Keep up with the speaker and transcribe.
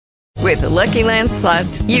With Lucky Land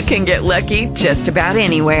Slots, you can get lucky just about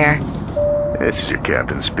anywhere. This is your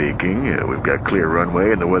captain speaking. We've got clear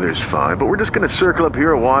runway and the weather's fine, but we're just going to circle up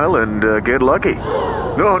here a while and get lucky.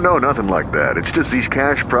 No, nothing like that. It's just these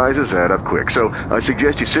cash prizes add up quick. So I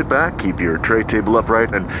suggest you sit back, keep your tray table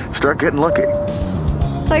upright, and start getting lucky.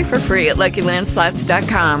 Play for free at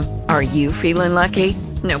LuckyLandSlots.com. Are you feeling lucky?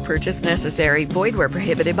 No purchase necessary. Void where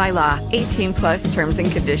prohibited by law. 18 plus terms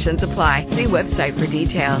and conditions apply. See website for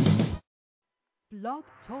details. Blog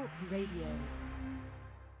Talk Radio.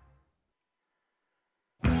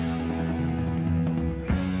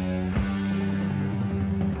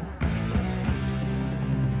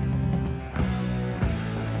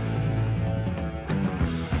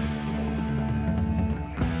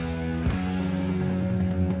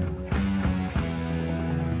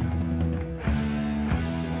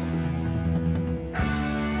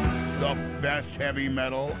 Best heavy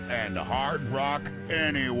metal and hard rock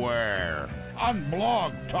anywhere on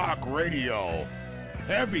Blog Talk Radio.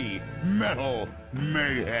 Heavy Metal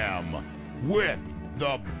Mayhem with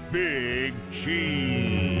the Big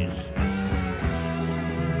Cheese.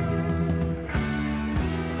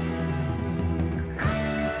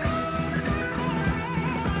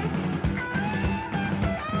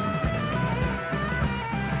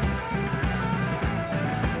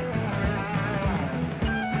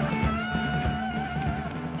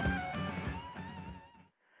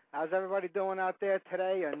 How's everybody doing out there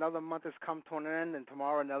today? Another month has come to an end, and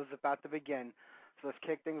tomorrow another's about to begin. So let's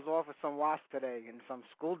kick things off with some WASP today and some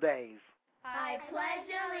school days. I pledge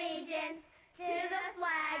allegiance to the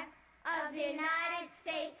flag of the United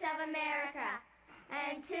States of America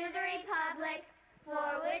and to the republic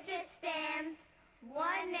for which it stands,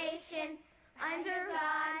 one nation, under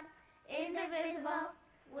God, indivisible,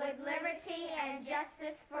 with liberty and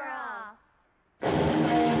justice for all.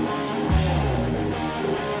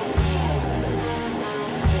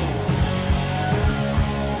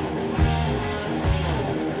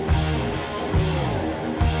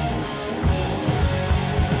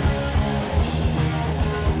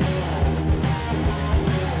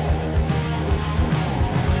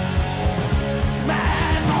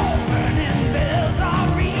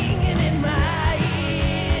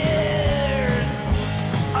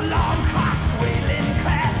 Alarm clock wailing,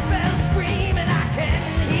 crash bells screaming, I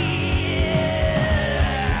can hear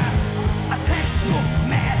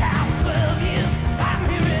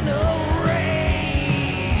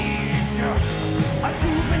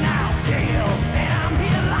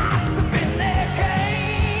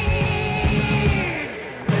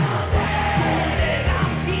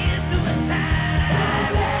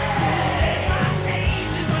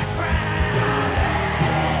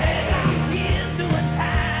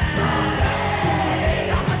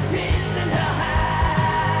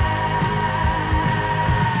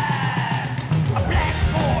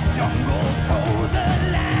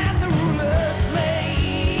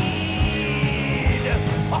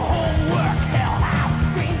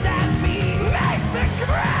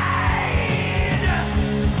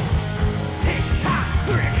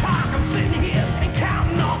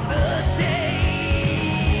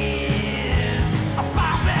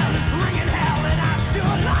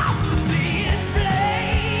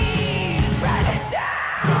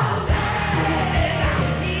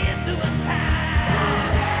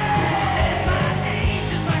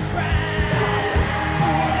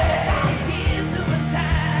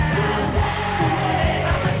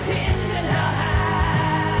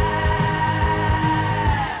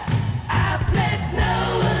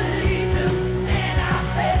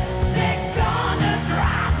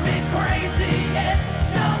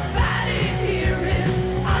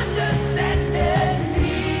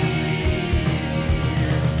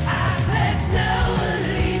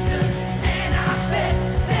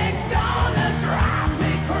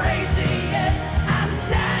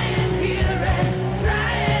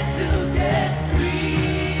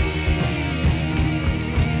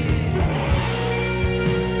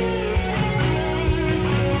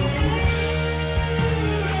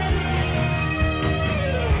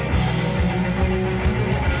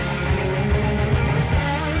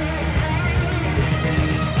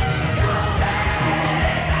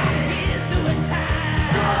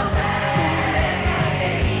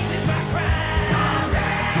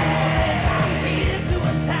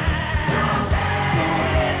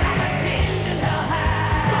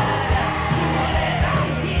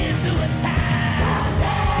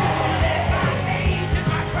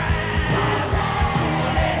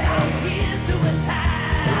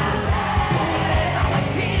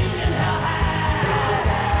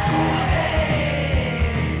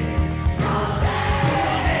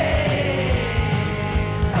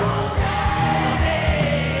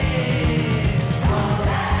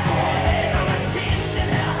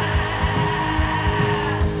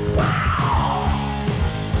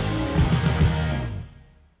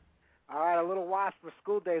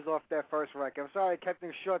days off there first, Rick. I'm sorry I kept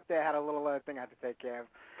things short there. I had a little thing I had to take care of.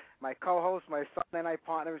 My co-host, my Sunday night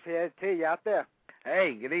partner is here. T, you out there?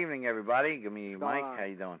 Hey, good evening, everybody. Give me Mike. How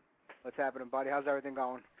you doing? What's happening, buddy? How's everything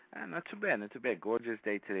going? Not too bad, not too bad. Gorgeous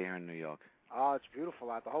day today here in New York. Oh, it's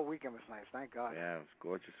beautiful out. The whole weekend was nice. Thank God. Yeah, it was a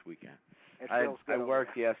gorgeous weekend. It feels good. I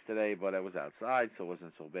worked yesterday, but I was outside, so it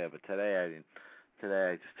wasn't so bad. But today I didn't.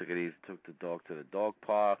 Today I just took it easy. Took the dog to the dog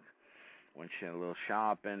park. Went a little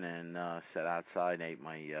shopping and sat outside and ate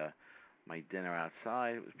my dinner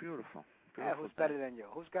outside. It was beautiful. Yeah, who's better than you?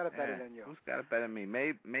 Who's got it better than you? Who's got it better than me?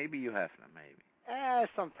 Maybe you have them, maybe.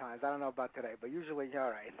 Sometimes. I don't know about today, but usually you're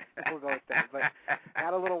all right. We'll go with that. But I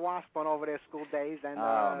had a little wasp on over there, school days, and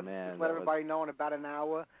just let everybody know in about an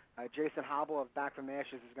hour, Jason Hobel of Back from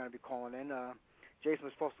Ashes is going to be calling in. Jason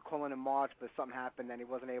was supposed to call in March, but something happened and he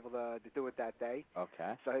wasn't able to do it that day.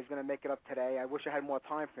 Okay. So he's going to make it up today. I wish I had more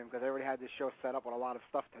time for him because I already had this show set up with a lot of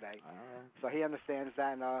stuff today. So he understands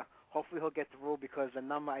that, and hopefully he'll get through because the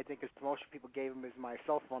number I think his promotion people gave him is my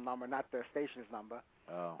cell phone number, not their station's number.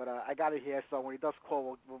 Oh. But I got it here, so when he does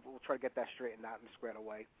call, we'll try to get that straightened out and squared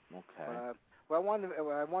away. Okay. What I wanted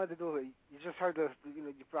to do, you just heard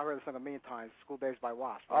you've probably heard this song a million times, School Days by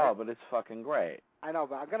Wasp. Right? Oh, but it's fucking great. I know,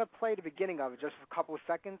 but I'm going to play the beginning of it just for a couple of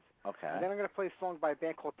seconds. Okay. And then I'm going to play a song by a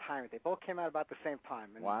band called Tyrant. They both came out about the same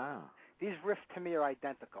time. And wow. These riffs to me are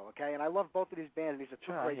identical, okay? And I love both of these bands. These are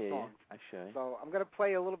two great songs. I should. So I'm going to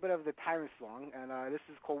play a little bit of the Tyrant song, and this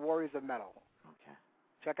is called Warriors of Metal. Okay.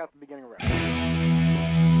 Check out the beginning riff.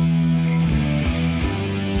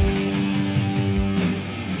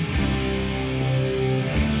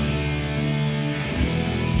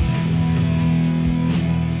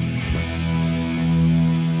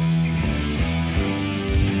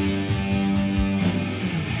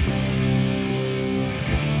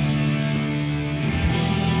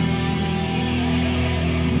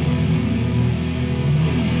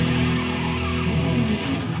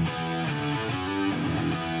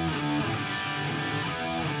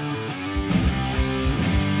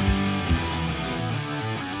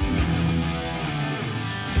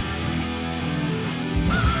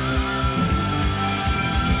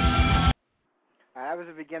 That was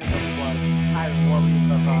the beginning of Tyrant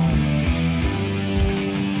Warriors of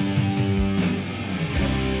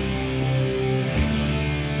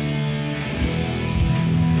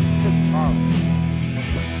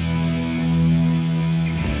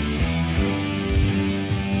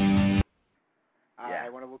I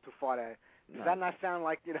went a little too far there. Does that not sound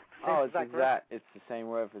like, you know? Oh, it's exact. It's the same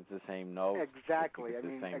riff. It's the same note. Exactly. It's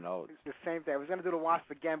the same notes. It's the same thing. I was going to do the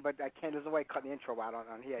Wasp again, but I can't. There's no way cutting the intro out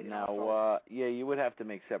on here. Now, yeah, you would have to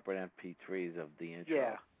make separate MP3s of the intro.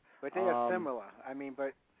 Yeah, but they are similar. I mean,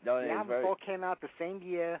 but no, the albums all came out the same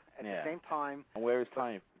year at the same time. And where is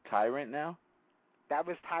Tyrant now? That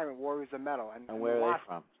was Tyrant, Warriors of Metal. And where are they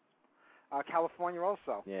from? California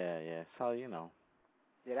also. Yeah. So, you know.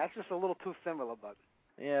 Yeah, that's just a little too similar, but.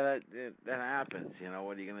 Yeah, that happens. You know,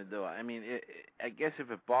 what are you gonna do? I mean, I guess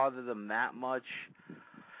if it bothered them that much,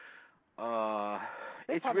 it's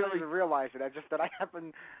probably really didn't realize it. I'm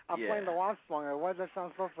playing the Wasp song. Why does that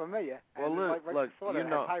sound so familiar? Well, look,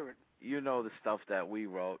 Tyrant. You know the stuff that we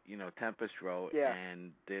wrote. You know, Tempest wrote. Yeah.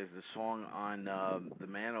 And there's the song on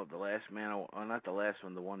the last Man, or not the last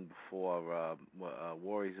one, the one before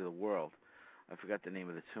Warriors of the World. I forgot the name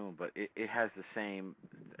of the tune, but it has the same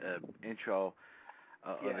intro.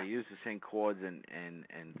 They use the same chords and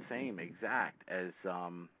same exact as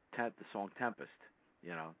the song Tempest. You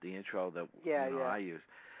know, the intro that I use.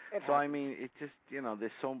 So I mean, it just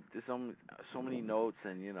there's so many notes,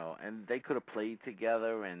 and and they could have played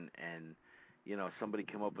together, and somebody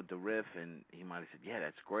came up with the riff, and he might have said, yeah,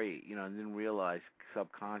 that's great, and didn't realize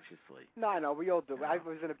subconsciously. No, I know, we all do. I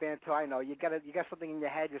was in a band too. I know you got something in your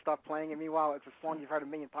head, you start playing, and meanwhile it's a song you've heard a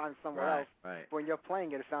million times somewhere else. Right. But when you're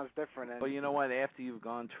playing it, it sounds different. But you know what? After you've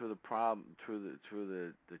gone through the problem, through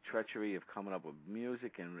the treachery of coming up with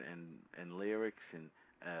music and lyrics and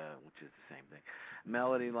which is the same thing,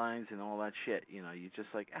 melody lines and all that shit, you're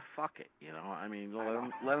just like, fuck it, I mean,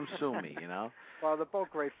 let them sue me, Well, they're both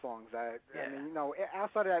great songs. I mean,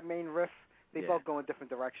 outside of that main riff, they both go in different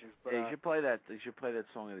directions. But, you should play that. You should play that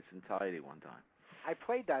song in its entirety one time. I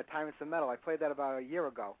played that, Tyrants of Metal. I played that about a year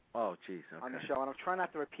ago. Oh, jeez. Okay. On the show, and I'm trying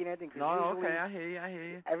not to repeat anything. No, okay, I hear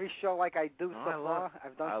you. Every show like I do so far,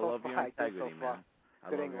 I've done so far. I love your integrity, man.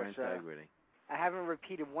 Good English. Your integrity. I haven't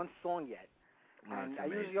repeated one song yet. And I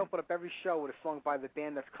usually open up every show with a song by the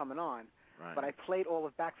band that's coming on. Right. But I played all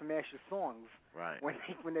of Back from Ashes songs when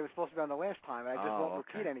they were supposed to be on the last time, and I just won't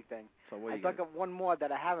repeat anything. So I dug up one more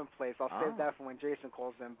that I haven't played, so I'll save that for when Jason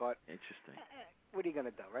calls in. But interesting. What are you gonna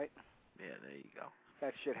do, right? Yeah, there you go.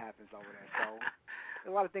 That shit happens over there. So A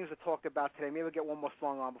lot of things are talked about today. Maybe we'll get one more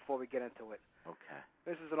song on before we get into it. Okay.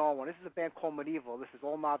 This is an old one. This is a band called Medieval. This is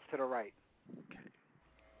All Knobs to the Right. Okay.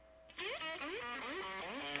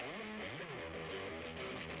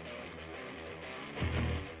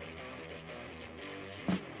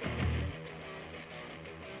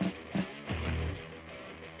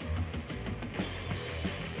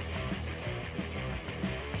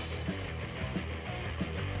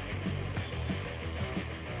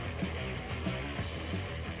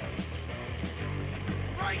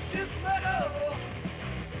 Righteous metal,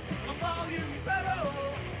 a volume metal.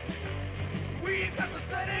 We got the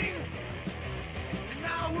setting, and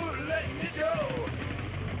now we're letting it go.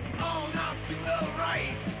 All knobs to the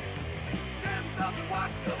right, stand up and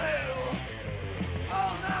watch the hell.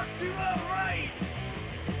 All knobs to the right,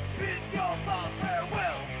 bid your thoughts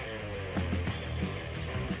farewell.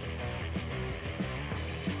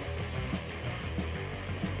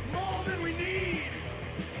 More than we need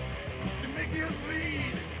to make us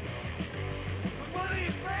bleed. With money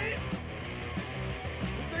and fame,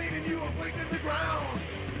 we're saving you a place in the ground.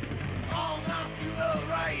 All knobs to the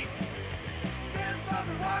right, stand up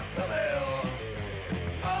and watch the hell.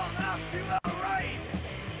 All knobs to the right,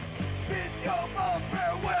 bid your thoughts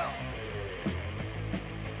farewell.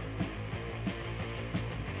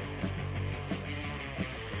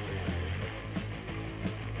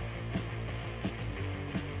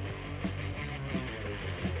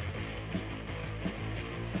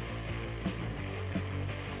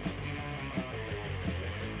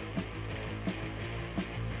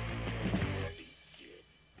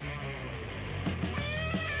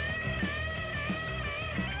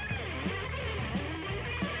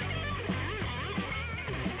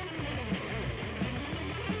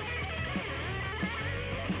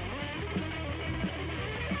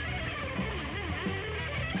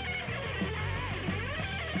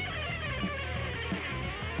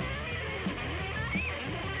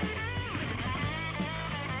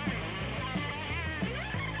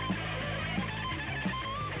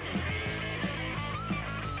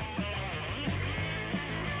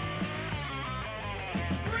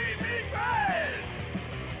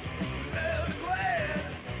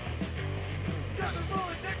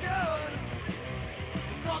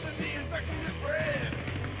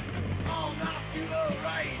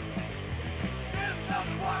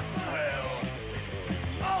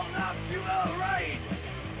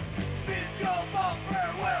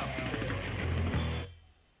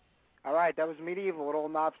 All right, that was Medieval with All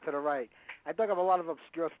Knobs to the Right. I dug up a lot of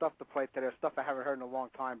obscure stuff to play today, stuff I haven't heard in a long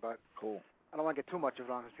time, but Cool. I don't want to get too much of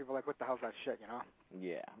it on because people are like, what the hell's that shit, you know?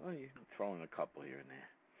 Yeah. Well, you throw in a couple here and there.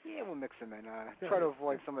 Yeah, we'll mix them in. Try to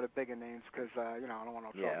avoid some of the bigger names because, you know, I don't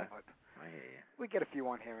want no trouble. But I hear you. we get a few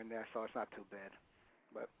on here and there, so it's not too bad.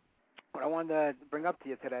 But what I wanted to bring up to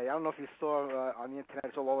you today, I don't know if you saw on the internet,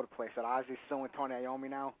 it's all over the place, that Ozzy's suing Tony Iommi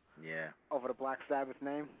now. Yeah. Over the Black Sabbath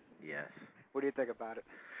name. Yes. What do you think about it?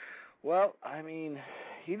 Well, I mean,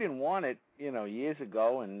 he didn't want it, you know, years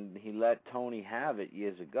ago, and he let Tony have it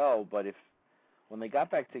years ago. But when they got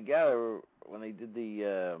back together, when they did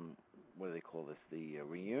the, what do they call this, the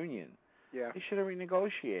reunion, yeah, they should have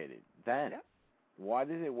renegotiated then. Yeah. Why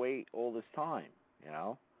did it wait all this time, you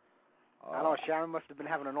know? I don't know, Sharon must have been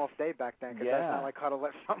having an off day back then, because that's not like her to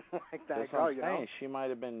let something like that that's go, what I'm you saying. know? She might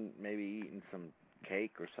have been maybe eating some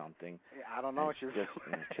cake or something. Yeah, I don't know what she was doing.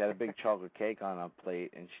 She had a big chocolate cake on her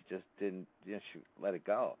plate, and she just didn't, you know, she let it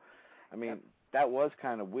go. I mean, that was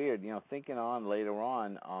kind of weird, you know, thinking on later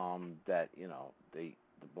on that, you know, the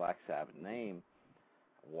Black Sabbath name,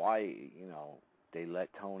 why, you know, they let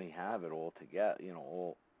Tony have it all together, you know,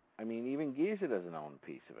 all. I mean, even Geezer doesn't own a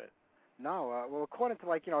piece of it. No, well, according to,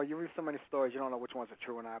 like, you know, you read so many stories, you don't know which ones are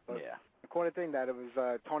true or not, but according to that, it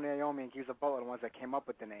was Tony Iommi and Geezer Butler, the ones that came up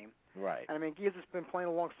with the name. Right. And, I mean, Geezer's been playing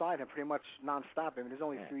alongside him pretty much nonstop. I mean, there's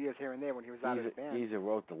only a few years here and there when he was out of his band. Geezer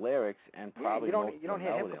wrote the lyrics and probably you don't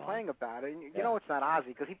hear him complaining about it. You know it's not Ozzy,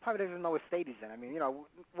 because he probably doesn't even know what state he's in. I mean, you know,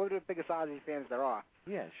 we're the biggest Ozzy fans there are.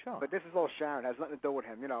 Yeah, sure. But this is all Sharon. It has nothing to do with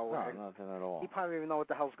him, you know. No, nothing at all. He probably doesn't even know what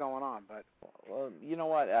the hell's going on, but... Well, you know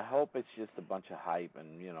what? I hope it's just a bunch of hype,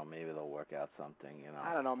 and, you know, maybe they'll work out something, you know.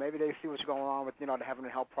 I don't know. Maybe they see what's going on with, you know, the Heaven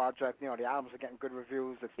and Hell project. You know, the albums are getting good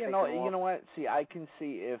reviews. It's you know what? See, I can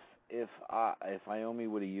see if Iommi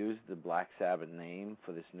would have used the Black Sabbath name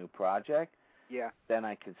for this new project, then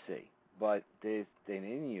I could see. But they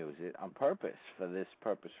didn't use it on purpose for this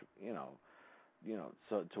purpose, you know,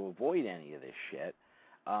 so to avoid any of this shit.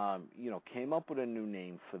 You know, came up with a new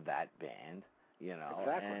name for that band, you know,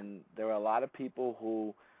 and there are a lot of people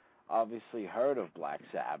who obviously heard of Black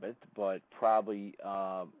Sabbath, but probably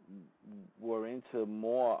were into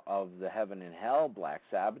more of the Heaven and Hell Black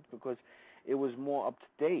Sabbath, because it was more up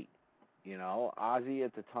to date. You know, Ozzy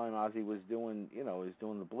at the time, Ozzy was doing,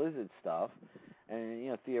 the Blizzard stuff,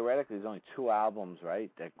 and theoretically, there's only 2 albums,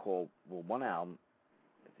 right? One album.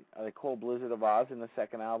 Are they called Blizzard of Oz in the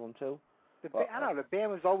second album too? I don't know. The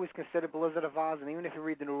band was always considered Blizzard of Oz, and even if you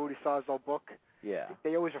read the new Rudy Sarzo book,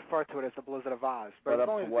 they always refer to it as the Blizzard of Oz. But it's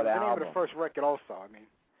only the name of the first record, also. I mean.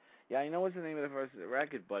 Yeah, I know it's the name of the first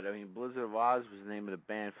record, but I mean, Blizzard of Oz was the name of the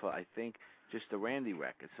band for, I think, just the Randy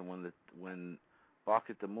records, and when Bark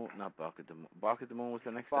at the Moon was the next album. Bark at the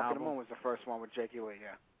Moon was the first one with Jakey Lee,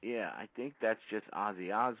 yeah. Yeah, I think that's just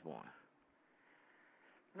Ozzy Osbourne.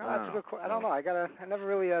 No, that's a good question. I don't know. I never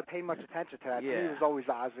really paid much attention to that. Yeah. To me, it was always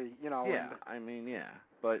Ozzy, Yeah,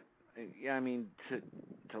 but I mean,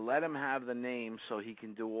 to let him have the name so he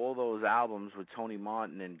can do all those albums with Tony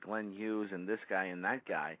Martin and Glenn Hughes and this guy and that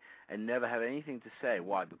guy and never have anything to say.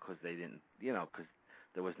 Why? Because they didn't, because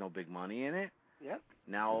there was no big money in it. Yep.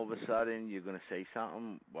 Now all of a sudden you're going to say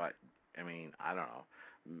something. What? I mean, I don't know.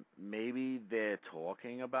 Maybe they're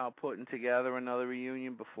talking about putting together another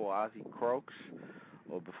reunion before Ozzy croaks,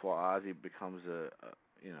 or before Ozzy becomes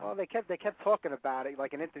Well, they kept talking about it,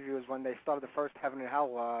 like in interviews when they started the first Heaven and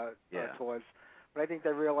Hell tours. But I think they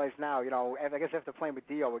realize now, I guess after playing with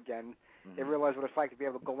Dio again, they realize what it's like to be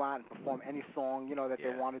able to go out and perform any song, that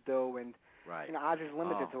they want to do, and Ozzy's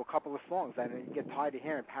limited to a couple of songs, and you get tired of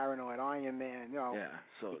hearing Paranoid, Iron Man,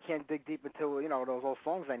 so you can't dig deep into those old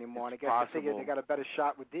songs anymore. And I guess possible. they figure they got a better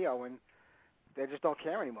shot with Dio, and they just don't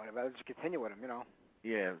care anymore. They just continue with him,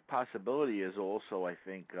 Yeah, possibility is also, I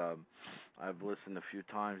think, I've listened a few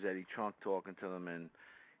times Eddie Trunk talking to them, and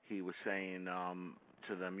he was saying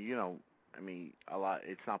to them, I mean, a lot.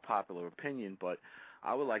 It's not popular opinion, but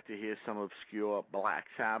I would like to hear some obscure Black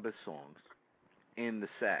Sabbath songs in the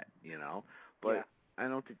set, But I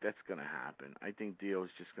don't think that's going to happen. I think Dio's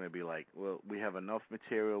just going to be like, well, we have enough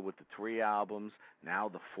material with the 3 albums, now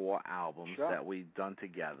the 4 albums that we've done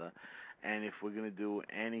together. And if we're going to do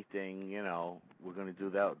anything, we're going to do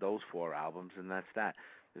those 4 albums, and that's that.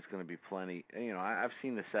 There's going to be plenty. I've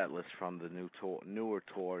seen the set list from the newer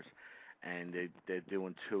tours, and they're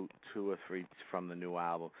doing 2 or 3 from the new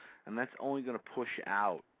album, and that's only going to push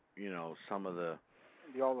out, some of the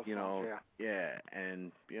older songs,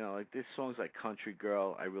 and like there's songs like Country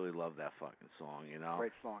Girl. I really love that fucking song.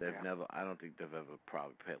 Great song. I don't think they've ever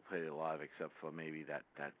probably played it live except for maybe that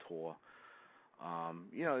tour.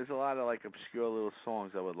 There's a lot of like obscure little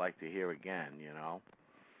songs I would like to hear again,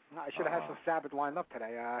 I should have had some Sabbath lined up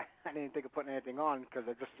today. I didn't think of putting anything on because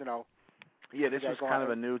I just, Yeah, this was kind of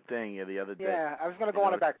a new thing the other day. Yeah, I was going to go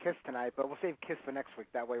on about Kiss tonight, but we'll save Kiss for next week.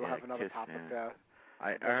 That way we'll have another Kiss, topic.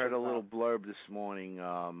 I heard a little blurb this morning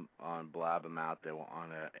on Blabbermouth. They were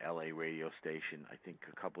on a L.A. radio station, I think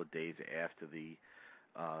a couple of days after the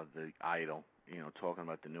Idol, talking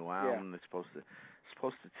about the new album that's supposed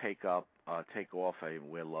to take off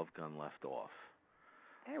where Love Gun left off.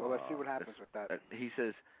 Hey, well, let's see what happens with that. He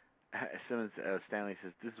says, Stanley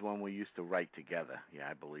says, this is when we used to write together. Yeah,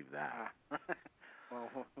 I believe that. Well,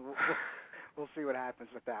 we'll see what happens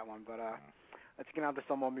with that one, but let's get on to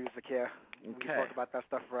some more music here. Okay. We can talk about that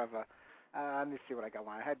stuff forever. Let me see what I got.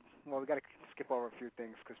 We got to skip over a few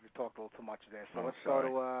things because we talked a little too much there. So let's go to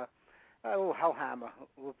a little Hellhammer,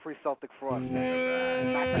 a little pre-Celtic Frost. I'm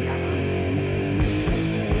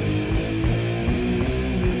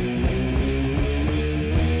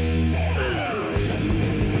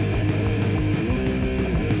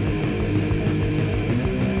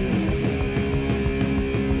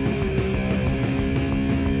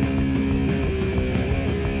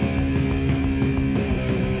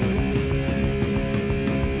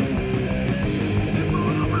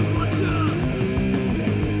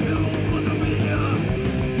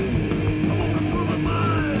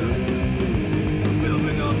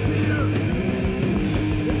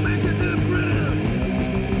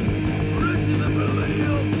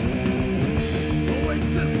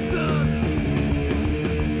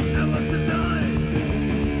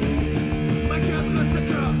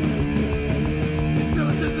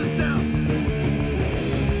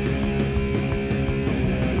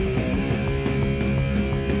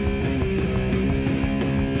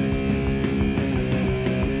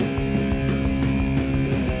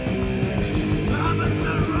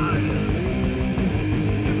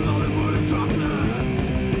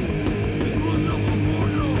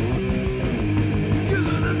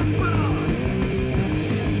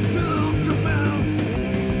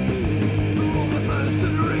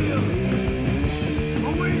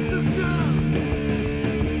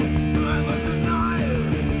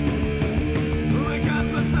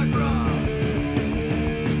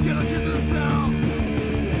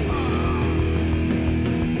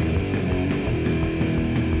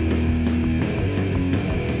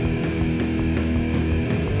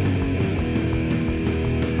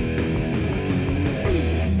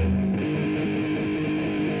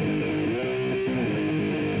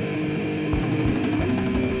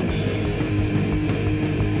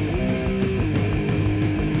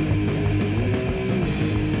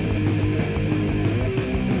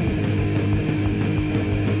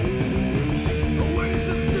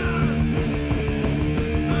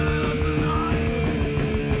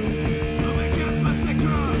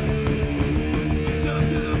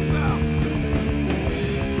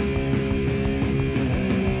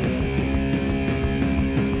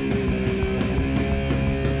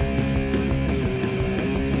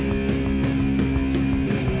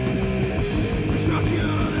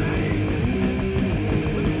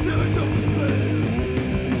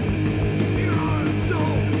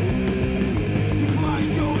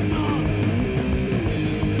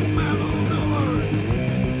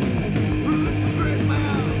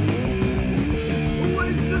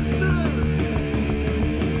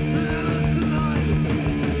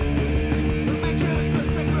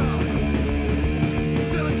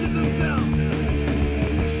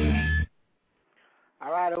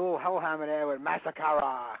All right, Hellhammer there with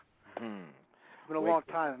Massacra. It's been a long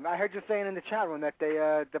time. I heard you saying in the chat room that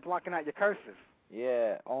they're blocking out your curses.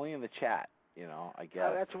 Yeah, only in the chat, I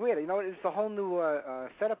guess. That's weird. It's a whole new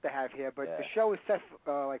setup they have here, but the show is set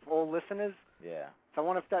for all listeners. Yeah. So I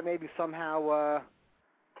wonder if that maybe somehow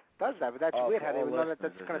does that, but that's weird how they would know that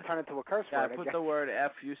that's going to turn into a curse word. I put the word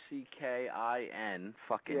F-U-C-K-I-N,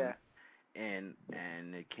 fucking, in,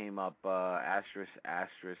 and it came up asterisk,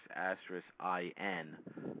 asterisk, asterisk, I-N.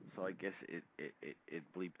 So I guess it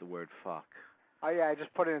bleeped the word fuck. Oh, yeah, I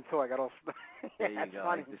just put it in too. I got all... There you go.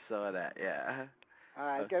 Funny. I just saw that, yeah. All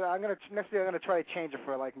right, next year I'm gonna try to change it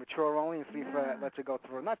for like mature only and see if it lets it go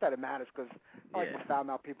through. Not that it matters because I like to foul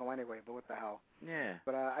mouth people anyway. But what the hell? Yeah.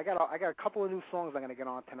 But I got a couple of new songs I'm gonna get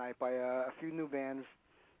on tonight by a few new bands.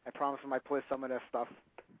 I promise I might play some of their stuff.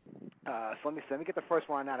 So let me get the first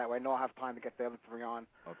one on that way. I know I'll have time to get the other three on.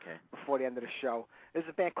 Okay. Before the end of the show. This is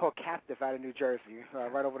a band called Captive out of New Jersey,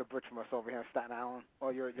 right over the bridge from us over here in Staten Island.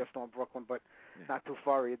 Or you're still in Brooklyn, but not too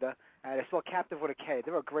far either. They spell Captive with a K.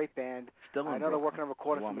 They're a great band. Still in I know Brooklyn. they're working on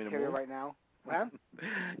recording some material right now. Huh?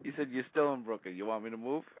 You said you're still in Brooklyn. You want me to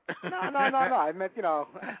move? No. I meant, I'm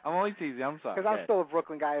only teasing. I'm sorry. Because I'm still a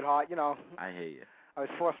Brooklyn guy at heart, I hear you. I was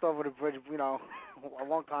forced over the bridge, a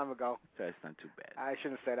long time ago. So it's not too bad. I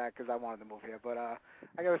shouldn't say that because I wanted to move here. But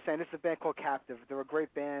like I was saying, this is a band called Captive. They're a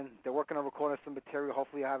great band. They're working on recording some material.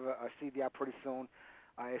 Hopefully I have a CD out pretty soon.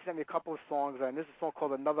 They sent me a couple of songs, and this is a song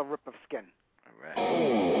called Another Rip of Skin. All right.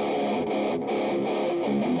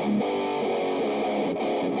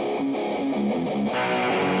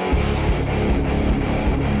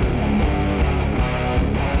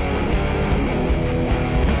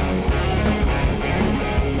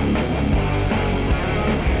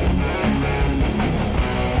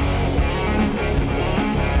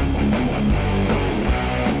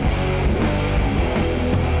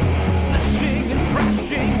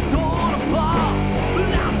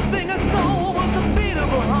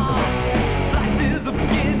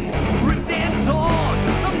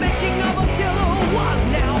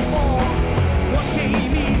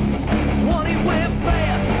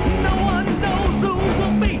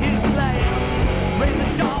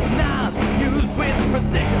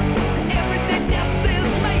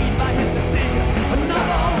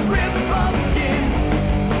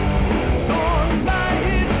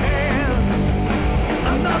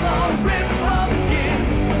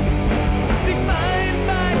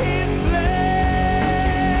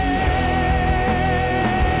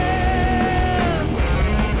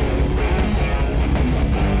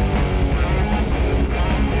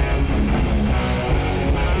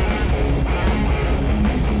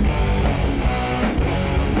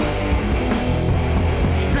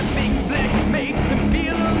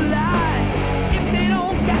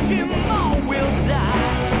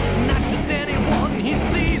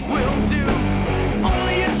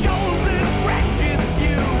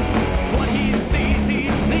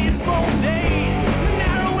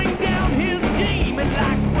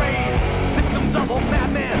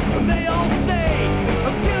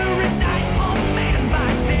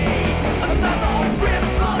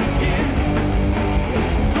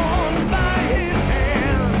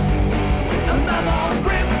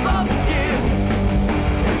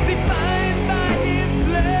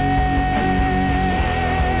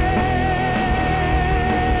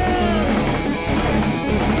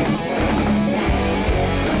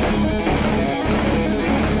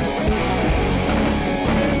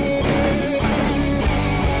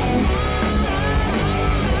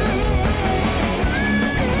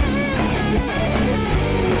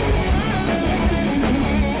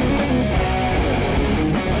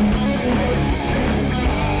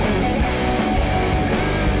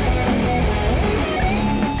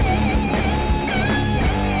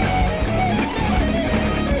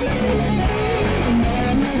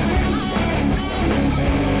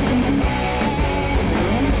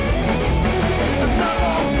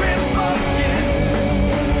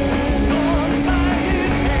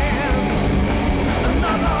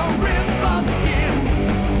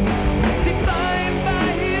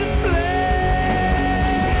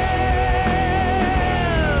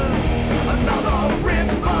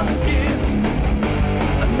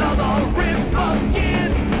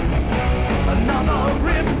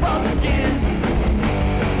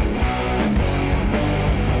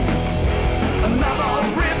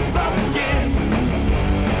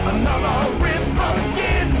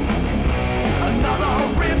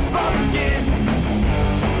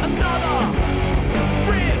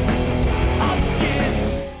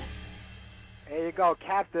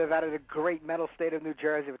 Captive out of the great metal state of New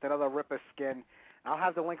Jersey with Another Rip of Skin. I'll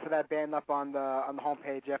have the link for that band up on the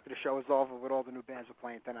homepage after the show is over with all the new bands we're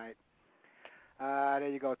playing tonight. There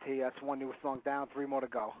you go, T. That's one new song down, 3 more to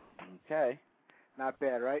go. Okay. Not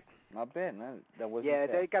bad, right? Not bad. That wasn't Yeah,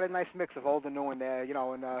 bad. they got a nice mix of old and new in there, you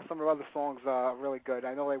know, and some of their other songs are really good.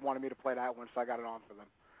 I know they wanted me to play that one, so I got it on for them.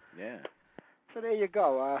 Yeah. So there you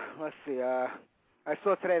go. Let's see. I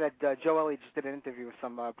saw today that Joe Elliott just did an interview with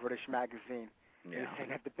some British magazine. Yeah. He was saying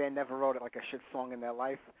that the band never wrote it like a shit song in their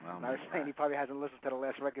life. Oh, and I was saying he probably hasn't listened to the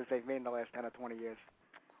last records they've made in the last 10 or 20 years.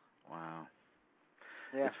 Wow.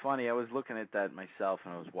 Yeah. It's funny. I was looking at that myself,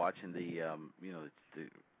 and I was watching the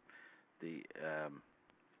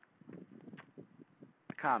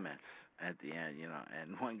comments at the end, you know,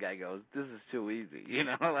 and one guy goes, "This is too easy," you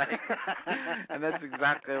know, like, and that's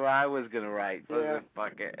exactly what I was gonna write. So yeah.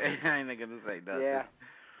 Fuck it, I ain't gonna say nothing. Yeah.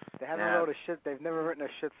 They haven't wrote a shit. They've never written a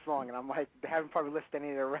shit song, and I'm like, they haven't probably listed any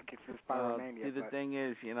of their records since Pyromania. See, the thing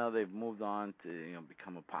is, you know, they've moved on to, you know,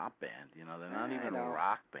 become a pop band. You know, they're not even a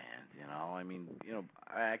rock band. You know, I mean, you know,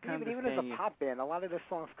 I kind of even as a pop band, a lot of their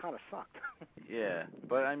songs kind of sucked. Yeah,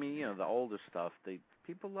 but I mean, you know, the older stuff,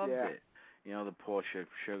 people loved it. You know, the Pour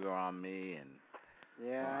Sugar on Me and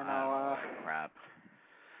I know. Crap.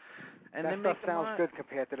 And that stuff sounds good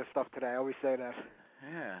compared to the stuff today. I always say that.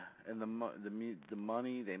 Yeah, and the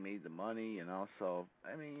money, they made the money, you know. So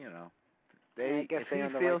I mean, you know, I guess they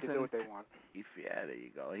have the right to do what they want. There you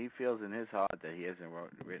go. He feels in his heart that he hasn't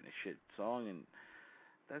written a shit song, and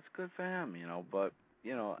that's good for him, you know. But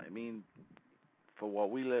you know, I mean, for what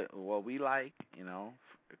we like, you know,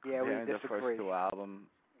 comparing the first 2 albums.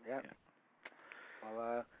 Yep. Yeah.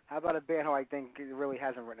 Well, how about a band who I think really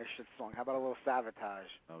hasn't written a shit song? How about a little Sabotage?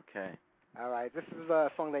 Okay. All right. This is a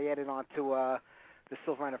song they added on to the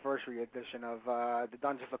Silver Anniversary edition of The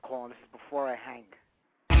Dungeons Are Calling. This is Before I Hang.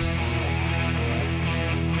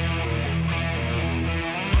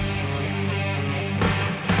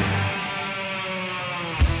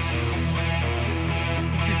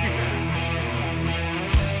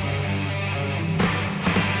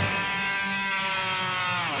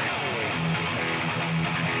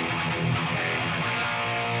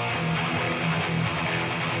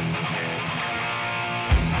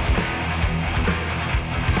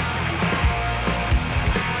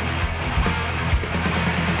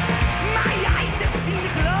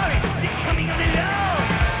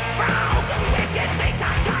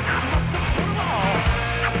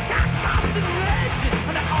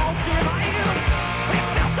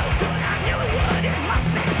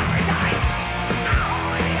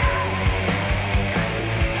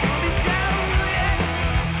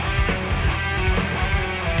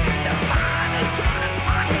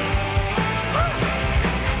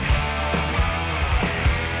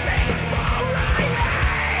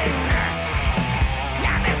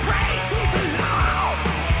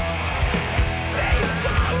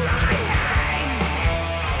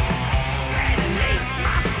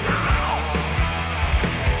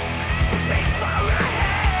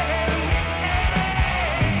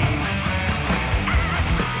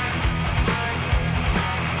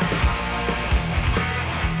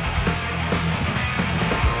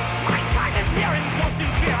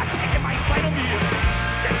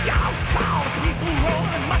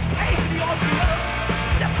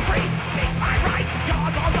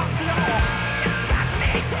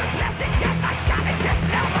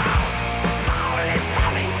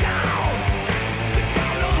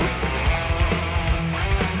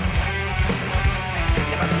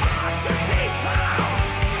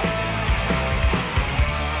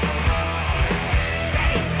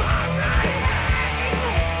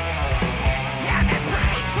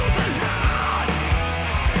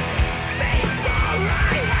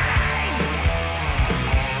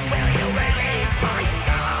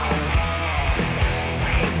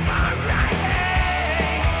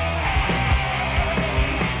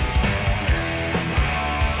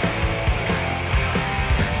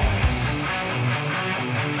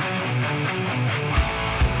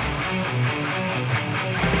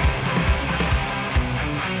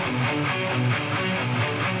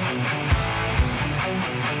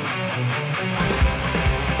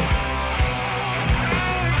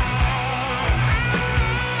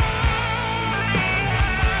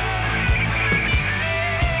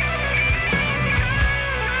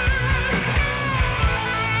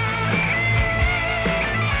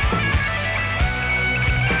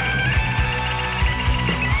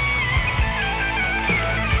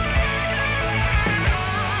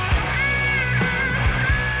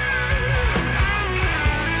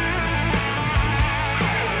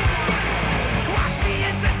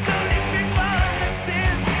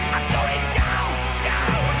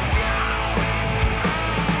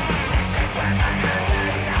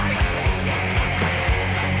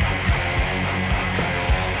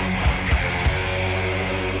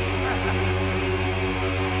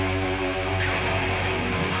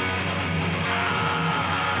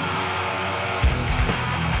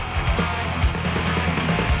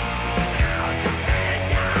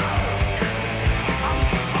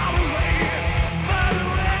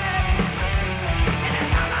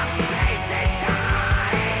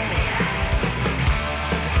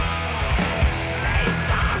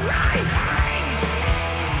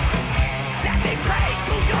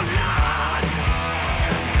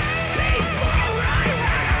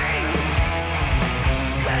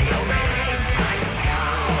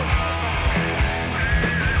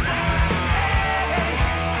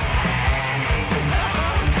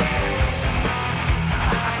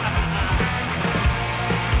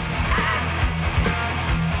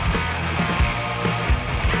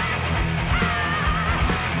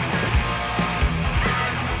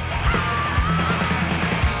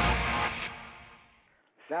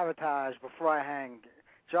 Sabotage, Before I Hang.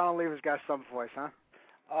 John Lever's got some voice, huh?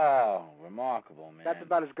 Oh, remarkable, man. That's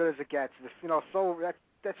about as good as it gets. You know, so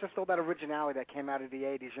that's just all that originality that came out of the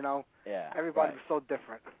 80s, you know? Yeah. Everybody was so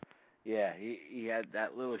different. Yeah, he had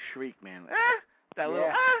that little shriek, man. That yeah. little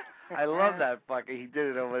I love that fucking. He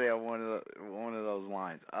did it over there on one of those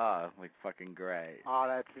lines. Like fucking great.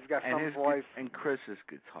 Oh, he's got some voice. And Chris's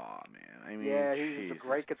guitar, man. I mean, yeah, he's a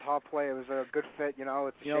great guitar player. It was a good fit, you know.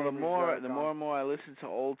 It's a shame the more and more I listen to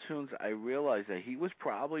old tunes, I realize that he was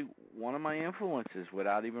probably one of my influences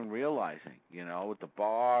without even realizing. You know, with the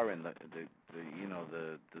bar and the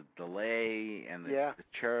delay and the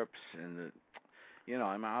chirps and the. You know,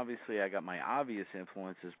 I mean, obviously I got my obvious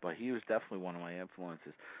influences, but he was definitely one of my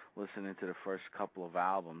influences. Listening to the first couple of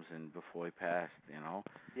albums and before he passed, you know.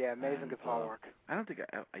 Yeah, amazing guitar work. I don't think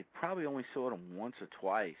I probably only saw them once or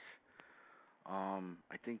twice.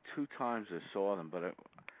 I think 2 times I saw them, but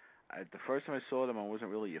the first time I saw them I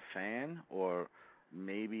wasn't really a fan, or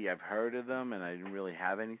maybe I've heard of them and I didn't really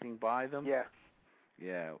have anything by them. Yeah.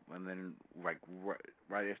 Yeah, and then right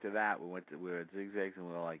after that we were at Zigzags and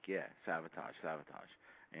we were like, yeah, Sabotage,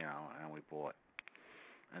 you know, and we bought,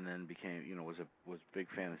 and then became, you know, was a big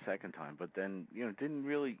fan the second time, but then, you know, didn't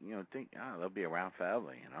really, you know, think they'll be around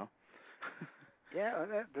forever, you know. Yeah,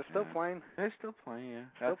 they're still playing. They're still playing, yeah.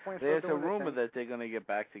 Still playing. There's a rumor that they're going to get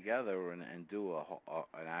back together and do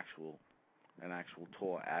an actual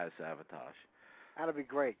tour as Sabotage. That'd be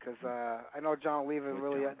great, because I know John Lever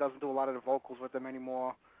really doesn't do a lot of the vocals with them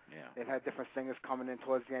anymore. Yeah. They've had different singers coming in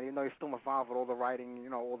towards the end, even though he's still involved with all the writing, you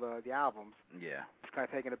know, all the albums. Yeah. He's kind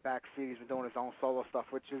of taking a back seat. He's been doing his own solo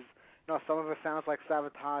stuff, which is, you know, some of it sounds like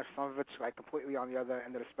Sabotage, some of it's like completely on the other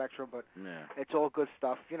end of the spectrum, but it's all good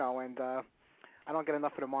stuff, you know, and I don't get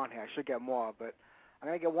enough of them on here. I should get more, but I'm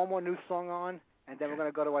going to get one more new song on, and then we're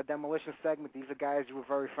going to go to our Demolition segment. These are guys you were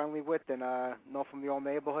very friendly with and know from the old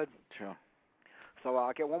neighborhood. Sure. So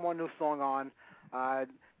I'll get one more new song on.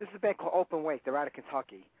 This is a band called Open Wake. They're out of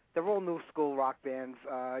Kentucky. They're all new school rock bands.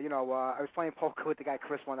 You know, I was playing poker with the guy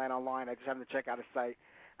Chris one night online. I just happened to check out his site,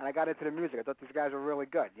 and I got into the music. I thought these guys were really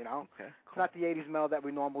good, you know. Okay, cool. It's not the 80s metal that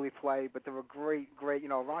we normally play, but they're a great, you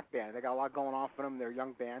know, rock band. They got a lot going on for them. They're a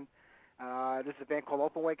young band. This is a band called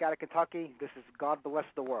Open Wake out of Kentucky. This is God Bless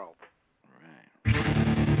the World. All right.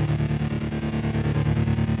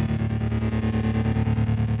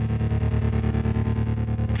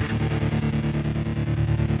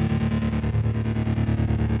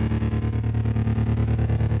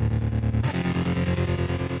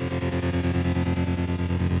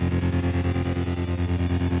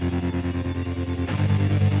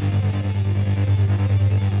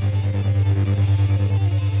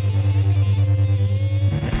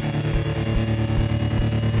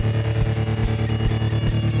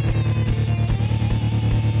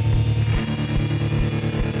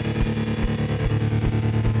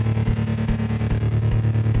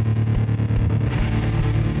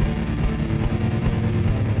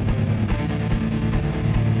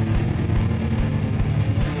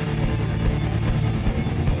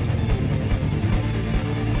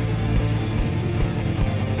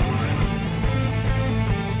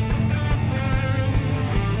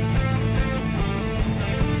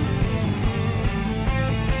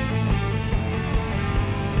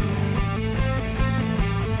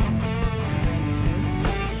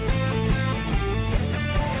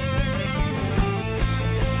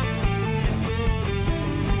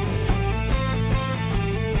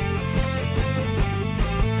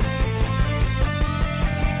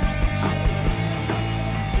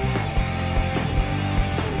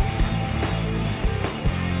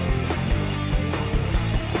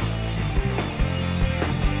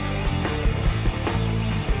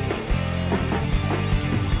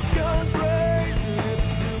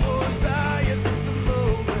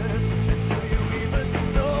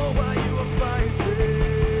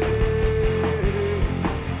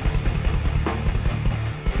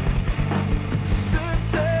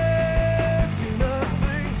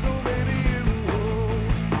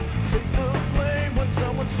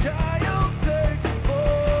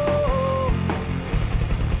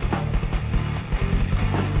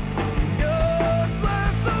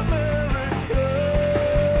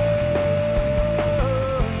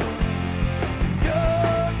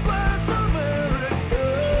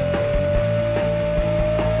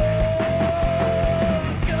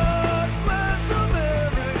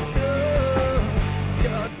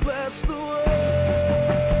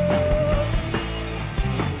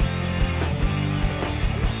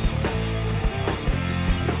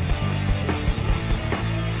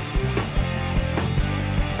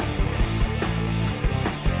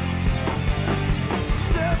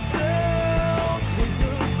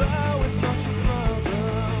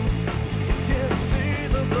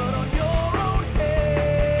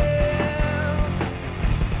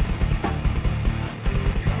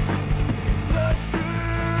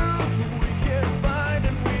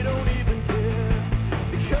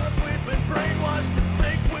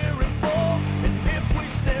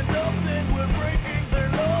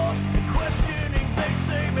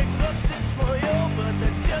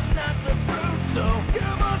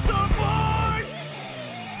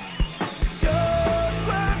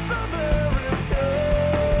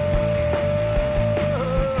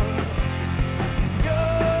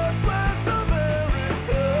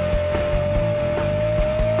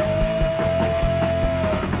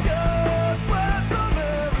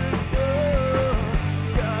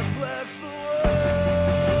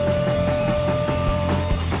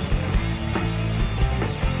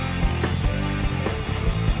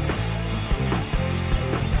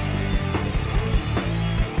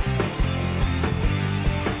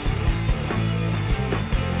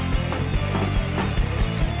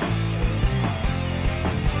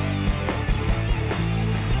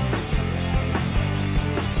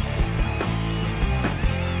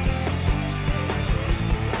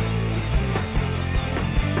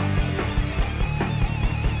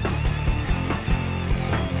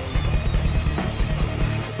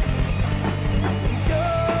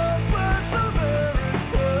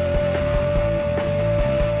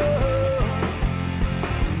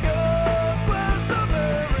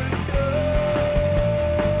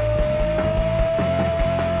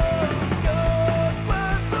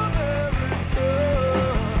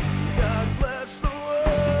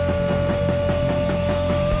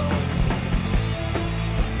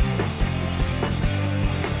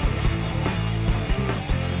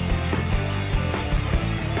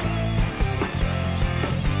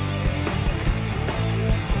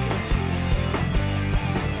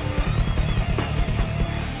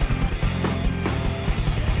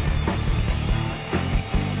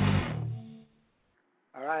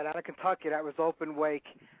 of Kentucky that was open wake.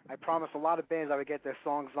 I promised a lot of bands I would get their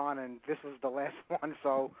songs on, and this was the last one,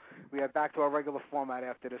 so we are back to our regular format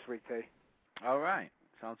after this week, T. All right.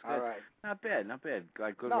 Sounds good. All right. Not bad.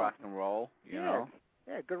 Like good rock and roll, you know?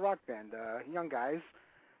 Yeah, good rock band. Young guys.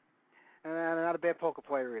 And not a bad poker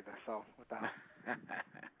player either, so what the hell.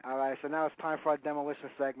 All right, so now it's time for our demolition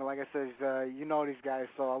segment. Like I said, you know these guys,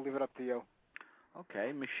 so I'll leave it up to you.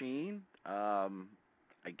 Okay, Machine.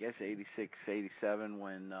 I guess 86, 87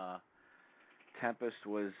 when Tempest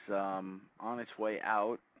was on its way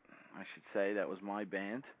out, I should say. That was my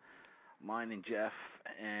band. Mine and Jeff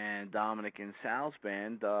and Dominic and Sal's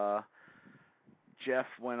band. Jeff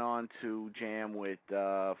went on to jam with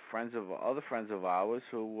other friends of ours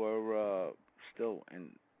who were still, and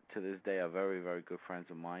to this day, are very, very good friends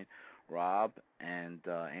of mine. Rob and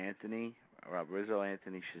Anthony, Rob Rizzo,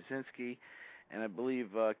 Anthony Shazinski, and I believe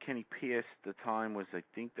Kenny Pierce at the time was, I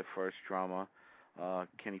think, the first drummer.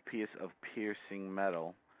 Kenny Pierce of Piercing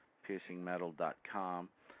Metal, piercingmetal.com,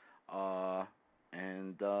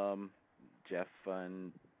 and Jeff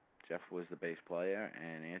was the bass player,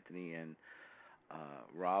 and Anthony and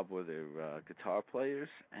Rob were the guitar players,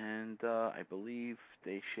 and I believe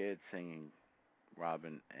they shared singing. Rob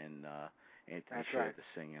and Anthony shared the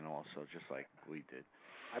singing also, just like we did.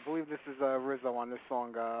 I believe this is Rizzo on this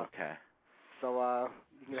song. Okay. So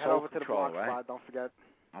you can head over to the blog spot. Don't forget.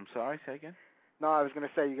 I'm sorry, say again? No, I was going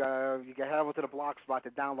to say you can head over to the blog spot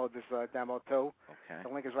to download this demo too. Okay. The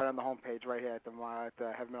link is right on the homepage right here at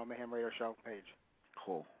the Heavy Metal Mayhem Radio Show page.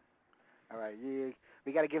 Cool. All right,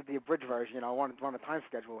 we got to give the abridged version. You know, on the time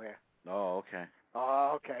schedule here. Oh, okay.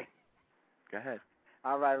 Oh, okay. Go ahead.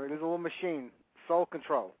 All right, there's a little machine, Soul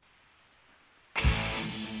Control.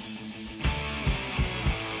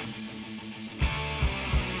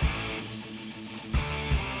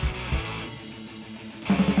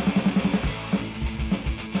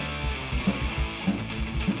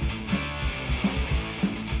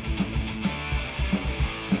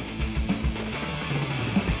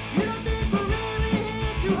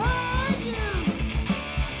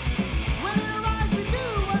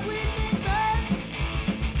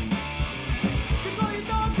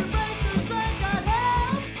 Don't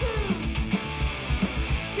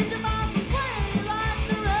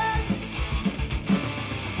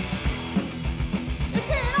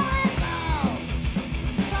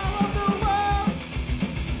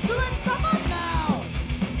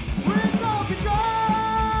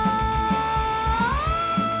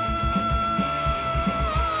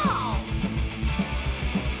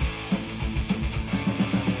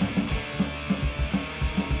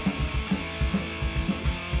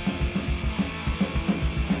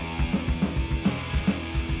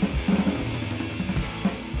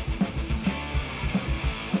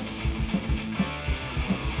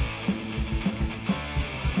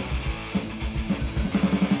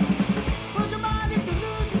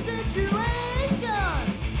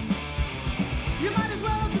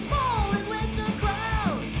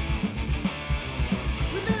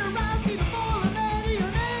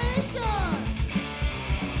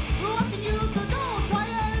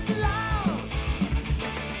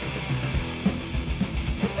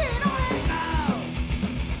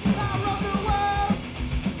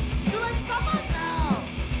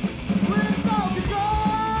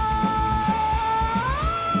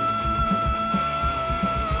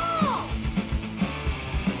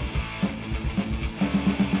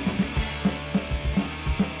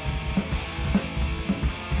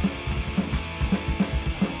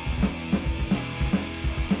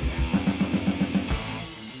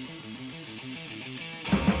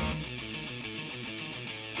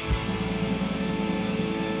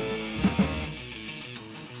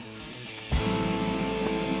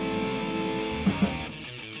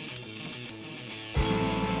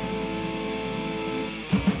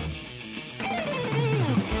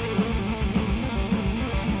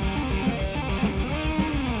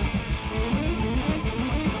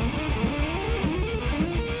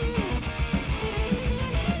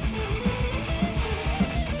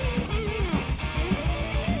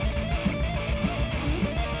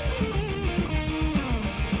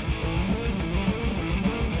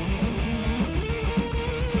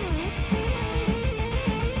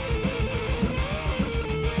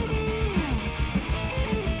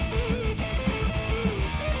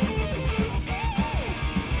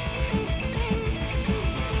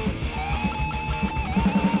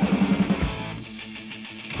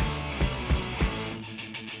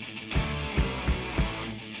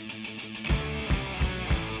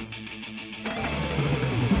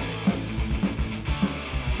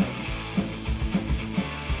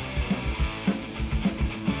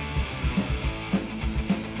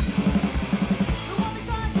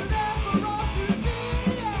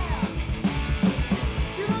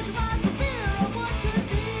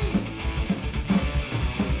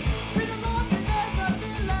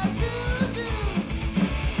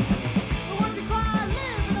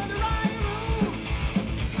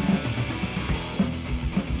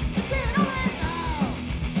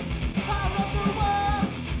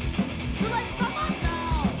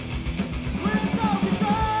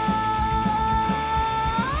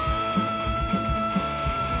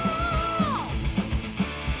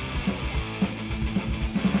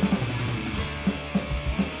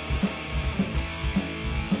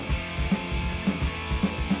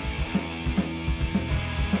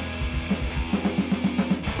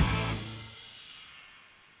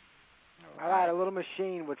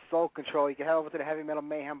Machine with Soul Control. You can head over to the Heavy Metal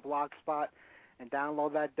Mayhem blog spot and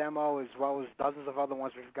download that demo, as well as dozens of other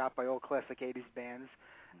ones we've got by old classic 80s bands.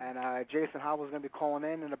 And Jason Hobel is going to be calling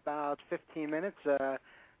in about 15 minutes. I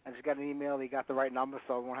just got an email. He got the right number,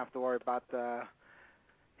 so we won't have to worry about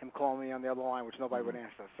him calling me on the other line, which nobody would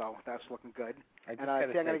answer. So that's looking good. I'm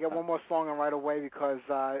going to get one more song on right away because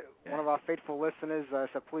one of our faithful listeners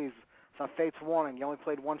said, please, it's on Fate's Warning. You only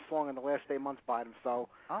played one song in the last 8 months by him, so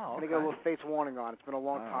I'm going to get a little Fate's Warning on. It's been a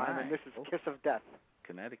long time, and this is Kiss of Death.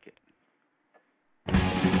 Connecticut.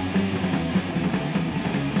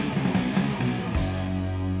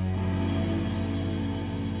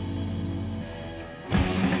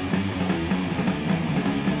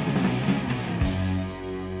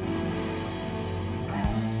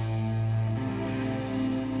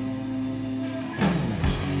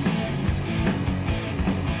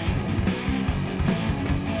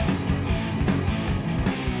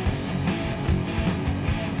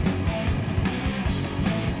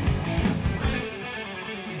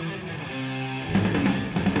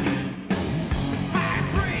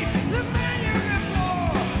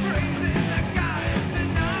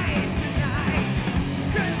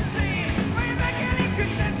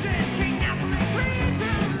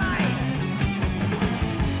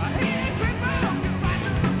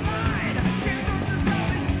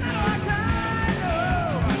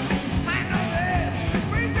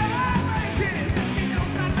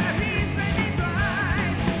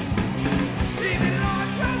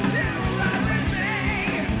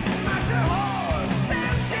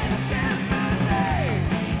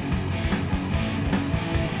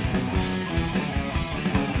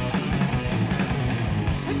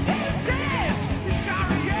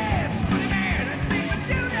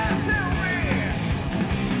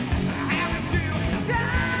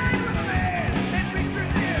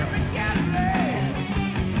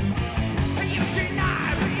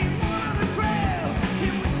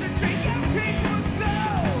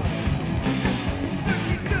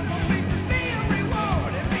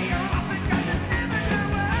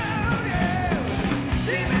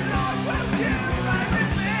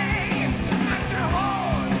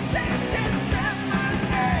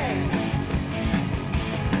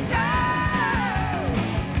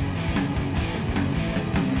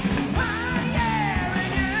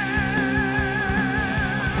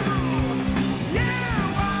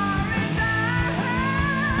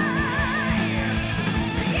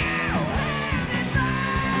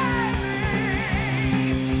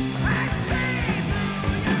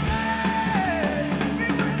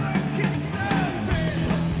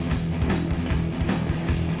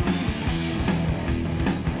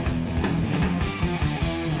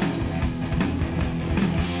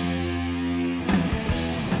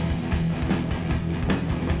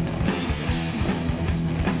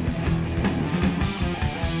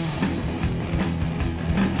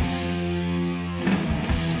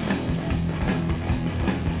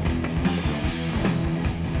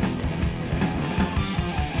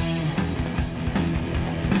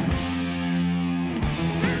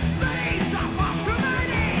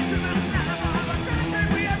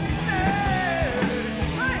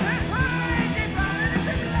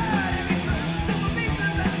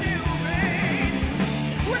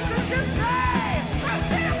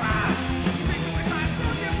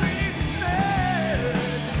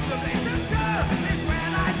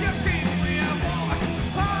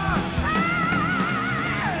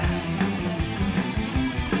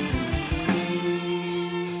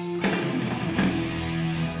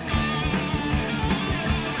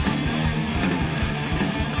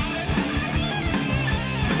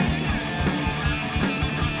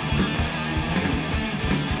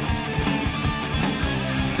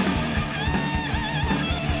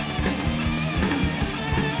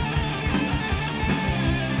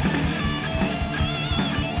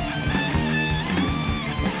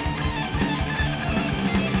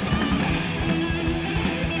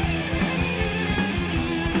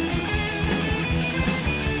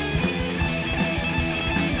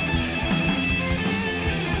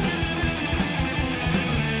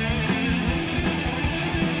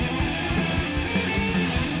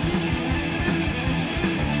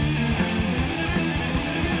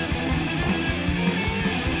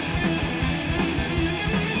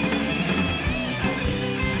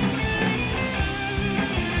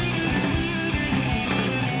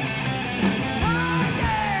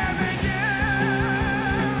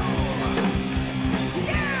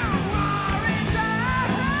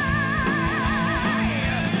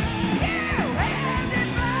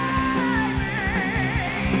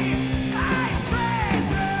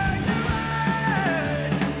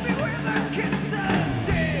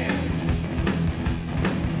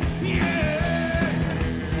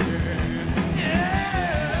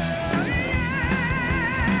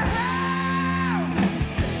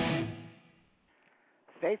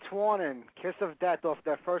 morning. Kiss of Death off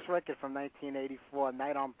their first record from 1984,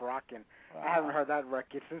 Night on Brocken. Wow. I haven't heard that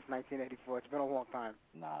record since 1984. It's been a long time.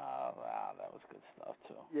 Wow, that was good stuff,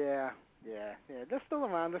 too. Yeah. They're still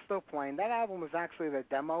around. They're still playing. That album was actually the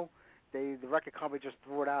demo. The record company just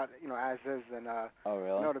threw it out, as is. And, oh,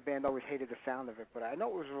 really? The band always hated the sound of it. But I know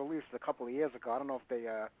it was released a couple of years ago. I don't know if they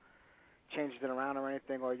changed it around or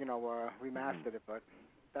anything or, remastered it. But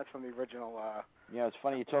that's from the original. It's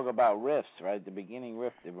funny you talk about riffs, right? The beginning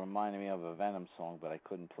riff, it reminded me of a Venom song, but I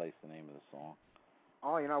couldn't place the name of the song.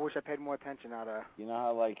 Oh, I wish I paid more attention out of... You know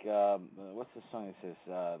how, what's the song that says,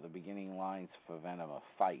 the beginning lines for Venom, a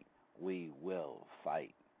fight, we will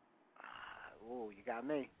fight. Ooh, you got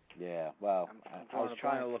me. Yeah, well, I was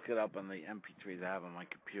trying to look it up on the MP3s I have on my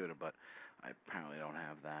computer, but I apparently don't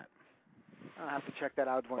have that. I'll have to check that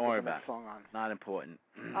out when we get the song on. Not important.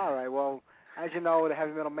 All right, well... As you know, the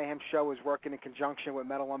Heavy Metal Mayhem Show is working in conjunction with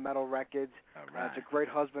Metal on Metal Records. Right. It's a great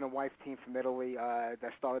husband and wife team from Italy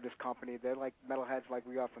that started this company. They're like metalheads like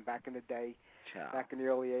we are from back in the day, back in the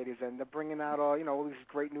early 80s. And they're bringing out all these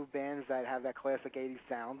great new bands that have that classic 80s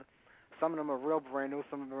sound. Some of them are real brand new.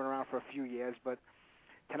 Some of them have been around for a few years. But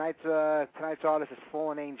tonight's artist is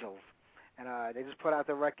Fallen Angels. And they just put out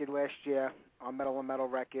the record last year on Metal on Metal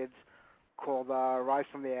Records called Rise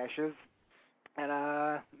from the Ashes. And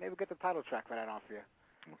maybe we'll get the title track for that on for you.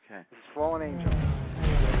 Okay. This is Fallen Angels.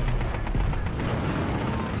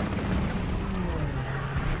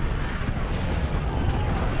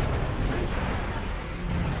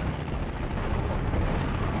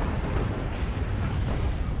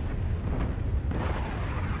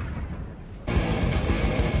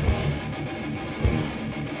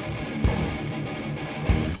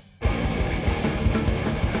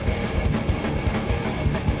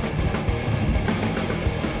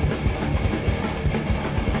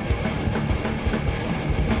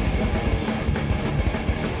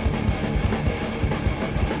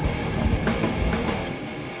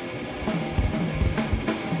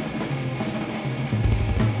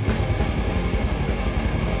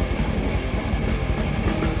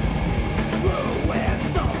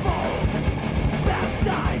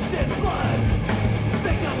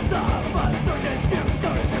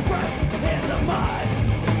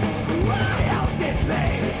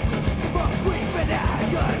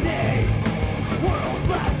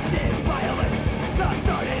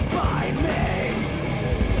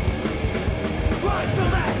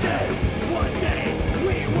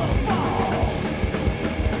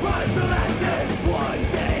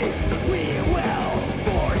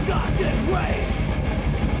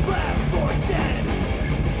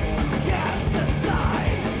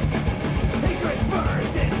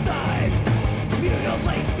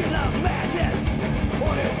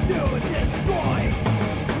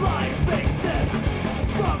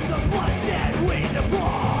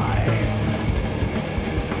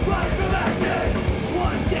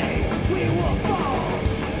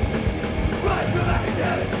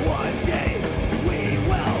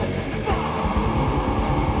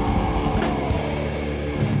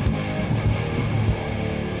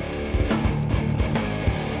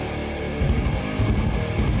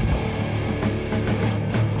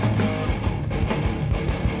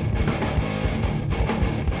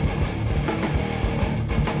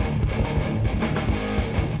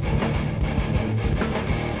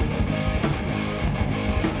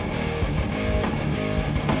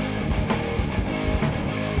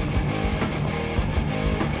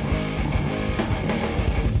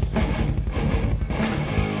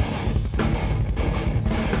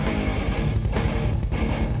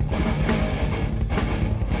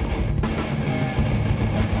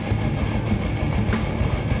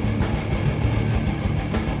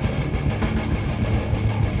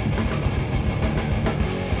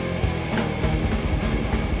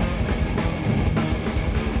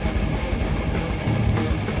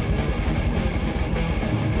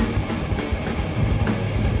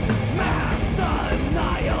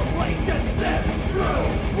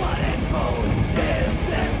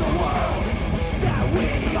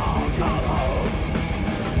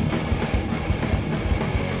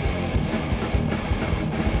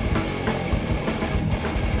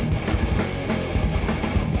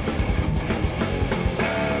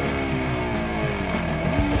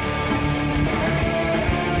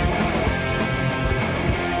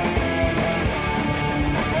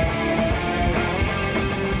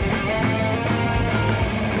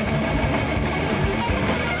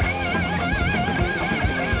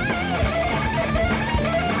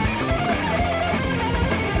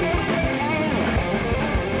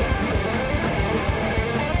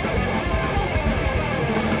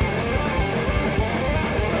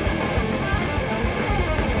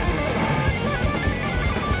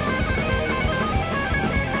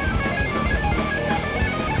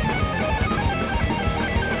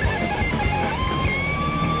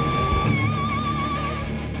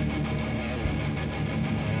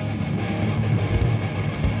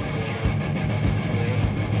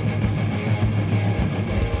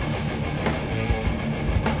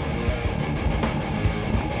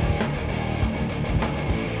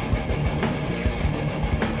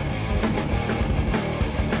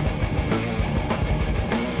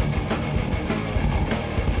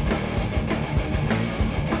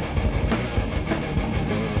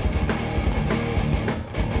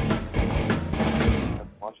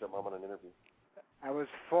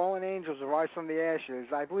 Angels, Rise from the Ashes.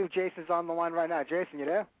 I believe Jason's on the line right now. Jason, you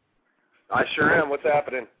there? I sure am. What's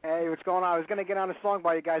happening? Hey, what's going on? I was going to get on a song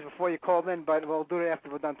by you guys before you called in, but we'll do it after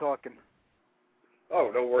we're done talking. Oh,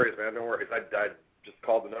 no worries, man. No worries. I just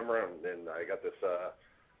called the number, and I got this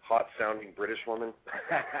hot-sounding British woman.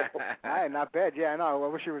 Hey, not bad. Yeah, I know. I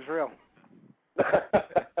wish she was real.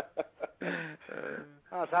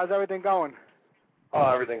 So how's everything going?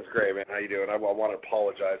 Oh, everything's great, man. How you doing? I want to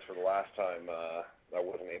apologize for the last time I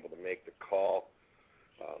wasn't able to make the call.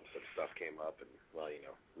 Some stuff came up, and, well, you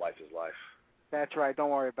know, life is life. That's right.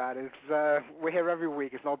 Don't worry about it. We're here every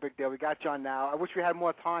week. It's no big deal. We got you on now. I wish we had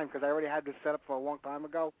more time because I already had this set up for a long time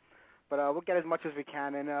ago. But we'll get as much as we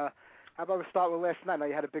can. And how about we start with last night? I know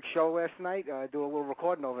you had a big show last night. Do a little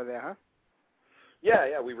recording over there, huh?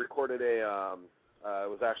 Yeah. We recorded it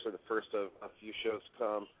was actually the first of a few shows to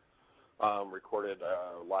come. Recorded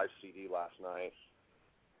a live CD last night.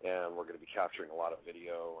 And we're going to be capturing a lot of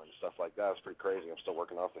video and stuff like that. It's pretty crazy. I'm still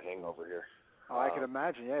working off the hangover here. Oh, I can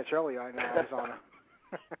imagine. Yeah, it's early right now, Arizona.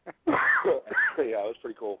 Yeah, it was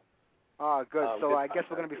pretty cool. Oh, good. So I guess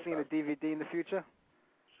we're going to be seeing a DVD in the future?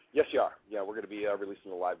 Yes, you are. Yeah, we're going to be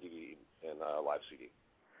releasing a live DVD and live CD.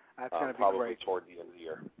 That's going to be probably great. toward the end of the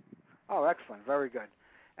year. Oh, excellent. Very good.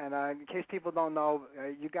 And in case people don't know,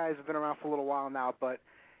 you guys have been around for a little while now, but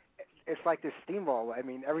it's like this steamroller. I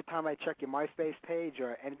mean, every time I check your MySpace page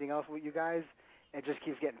or anything else with you guys, it just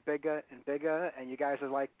keeps getting bigger and bigger, and you guys are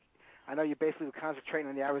like, I know you basically were concentrating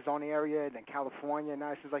in the Arizona area and then California, and now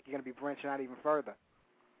it seems like you're going to be branching out even further.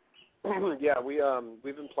 Yeah,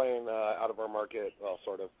 we've been playing out of our market, well,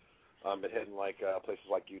 sort of. Been hitting like places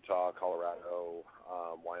like Utah, Colorado,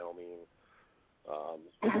 Wyoming, a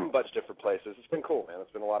bunch of different places. It's been cool, man.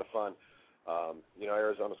 It's been a lot of fun. You know,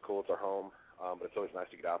 Arizona's cool. It's our home. But it's always nice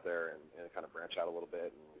to get out there and kind of branch out a little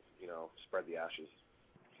bit and, you know, spread the ashes.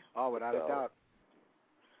 Oh, without a doubt.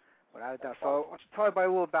 Without a doubt. So why don't you tell everybody a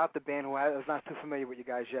little about the band who is not too familiar with you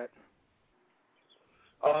guys yet?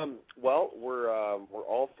 Well, we're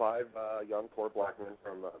all five young, poor black men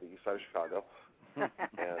from the east side of Chicago. And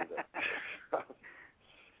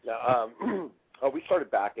we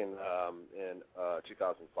started back in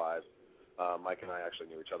 2005. Mike and I actually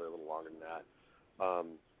knew each other a little longer than that.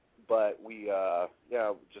 But we,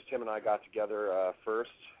 just him and I got together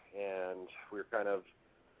first, and we were kind of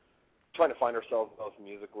trying to find ourselves both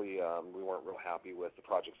musically. We weren't real happy with the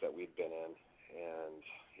projects that we'd been in, and,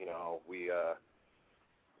 you know,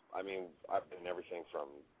 I've been in everything from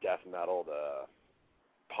death metal to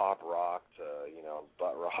pop rock to, you know,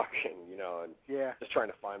 butt rock, and, you know, and just trying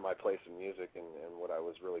to find my place in music and what I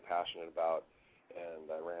was really passionate about. And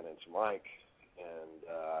I ran into Mike, and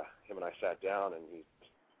him and I sat down, and he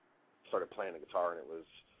started playing the guitar, and it was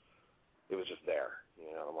just there,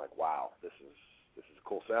 you know. I'm like, wow, this is a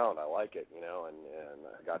cool sound. I like it, you know. And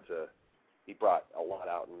he brought a lot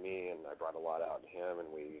out in me, and I brought a lot out in him,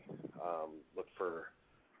 and we looked for,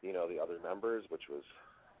 you know, the other members, which was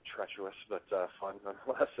treacherous but fun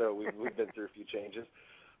nonetheless. So we've been through a few changes,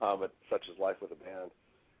 but such is life with a band,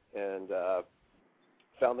 and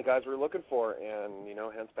found the guys we were looking for, and, you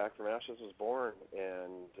know, hence Back from Ashes was born.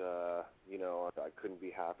 And you know, I couldn't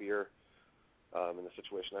be happier in the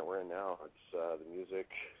situation that we're in now. It's the music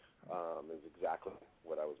is exactly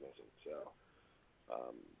what I was missing. So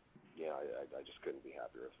yeah, I just couldn't be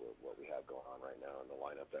happier with what we have going on right now, and the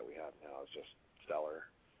lineup that we have now is just stellar,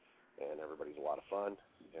 and everybody's a lot of fun,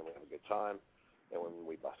 and we have a good time, and when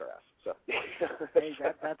we bust our ass. So hey,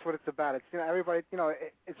 that's what it's about. It's, you know, everybody, you know,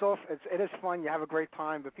 it is fun. You have a great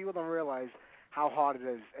time, but people don't realize how hard it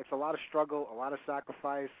is. It's a lot of struggle, a lot of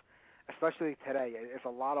sacrifice, especially today. It's a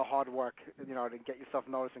lot of hard work, you know, to get yourself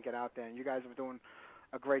noticed and get out there. And you guys are doing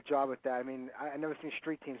a great job with that. I mean, I never seen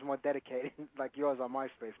street teams more dedicated like yours on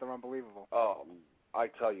MySpace. They're unbelievable. Oh, I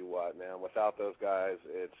tell you what, man. Without those guys,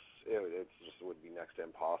 it just would be next to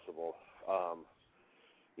impossible.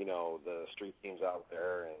 You know, the street teams out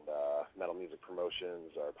there, and Metal Music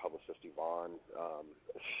Promotions, our publicist Yvonne.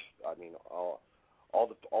 I mean, all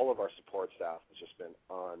of our support staff has just been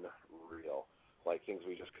unreal. Like things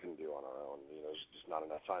we just couldn't do on our own. You know, there's just not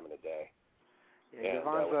enough time in a day. Yeah,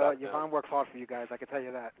 Yvonne works hard for you guys. I can tell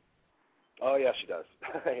you that. Oh yeah, she does.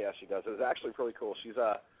 Yeah, she does. It was actually really cool. She's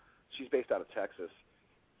based out of Texas,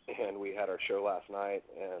 and we had our show last night.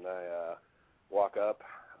 And I walk up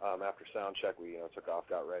after sound check. We took off,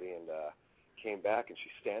 got ready, and came back, and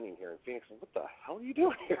she's standing here in Phoenix. And what the hell are you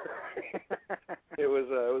doing here? It was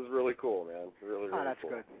really cool, man. Really cool. That's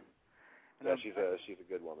good. Yeah, she's a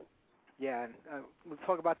good woman. Yeah, and we'll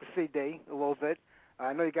talk about the CD a little bit.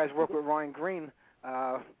 I know you guys work with Ryan Green.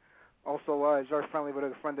 Also, he's very friendly with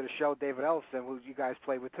a friend of the show, David Ellison, who you guys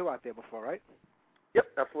played with too out there before, right? Yep,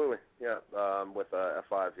 absolutely. Yeah, with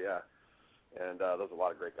F5, yeah. And those are a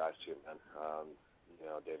lot of great guys too, man.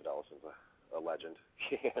 David Ellison's a legend,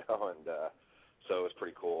 and so it was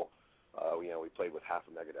pretty cool. We played with half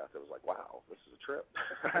of Megadeth. It was like, wow, this is a trip.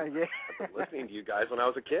 Yeah. I've been listening to you guys when I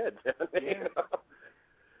was a kid. Yeah.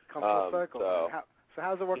 Come full circle. So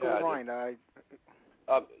how's it working with Ryan?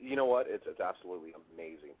 You know what? It's absolutely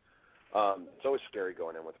amazing. It's always scary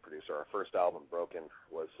going in with a producer. Our first album, Broken,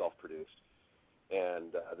 was self-produced.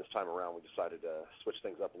 And this time around, we decided to switch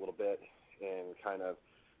things up a little bit and kind of,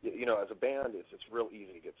 as a band, it's real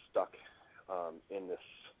easy to get stuck in this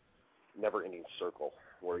never-ending circle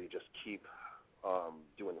where you just keep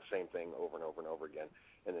doing the same thing over and over and over again,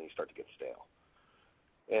 and then you start to get stale.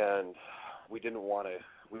 And we didn't want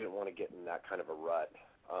to get in that kind of a rut,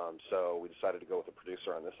 so we decided to go with a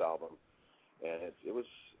producer on this album. And it was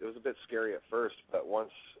a bit scary at first, but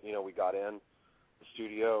once we got in the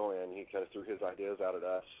studio and he kind of threw his ideas out at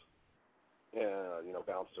us, and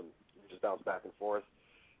bounced back and forth,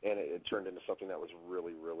 and it turned into something that was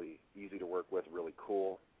really, really easy to work with, really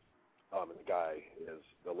cool. And the guy is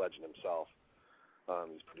the legend himself.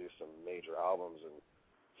 He's produced some major albums, and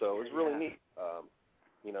so it was really neat.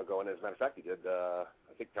 Going in. As a matter of fact, he did I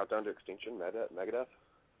think Countdown to Extinction, Megadeth.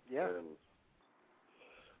 Yeah. And,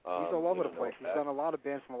 he's all over the place. He's done a lot of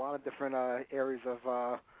bands from a lot of different areas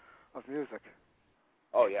of music.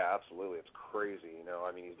 Oh yeah, absolutely. It's crazy.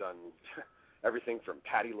 I mean, he's done everything from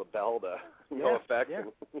Patti LaBelle to NoFX. Yeah.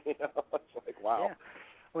 And, it's like, wow. Yeah.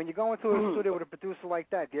 When you go into a studio with a producer like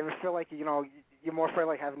that, do you ever feel like you're more afraid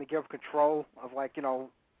like having to give up control of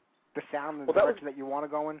the sound and the direction that you want to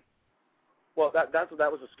go in? Well, that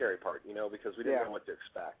was the scary part, because we didn't know what to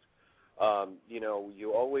expect.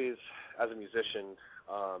 You always, as a musician,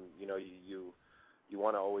 you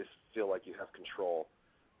want to always feel like you have control.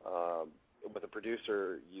 With a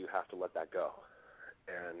producer, you have to let that go,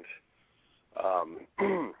 and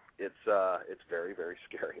it's very, very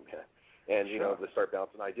scary, man. And they start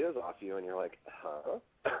bouncing ideas off you, and you're like, huh?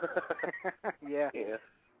 Yeah.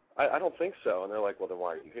 I don't think so. And they're like, well, then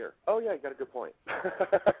why are you here? Oh yeah, you got a good point.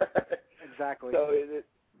 Exactly. So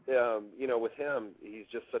with him, he's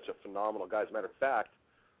just such a phenomenal guy. As a matter of fact,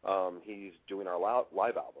 he's doing our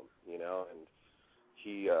live album, and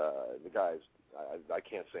he, the guy's, I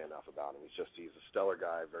can't say enough about him. He's a stellar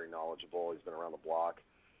guy, very knowledgeable. He's been around the block,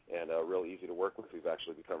 and real easy to work with. We've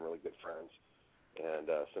actually become really good friends, and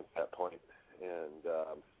since that point, and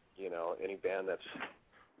any band that's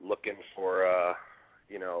looking for a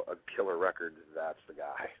killer record, that's the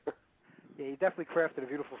guy. Yeah, he definitely crafted a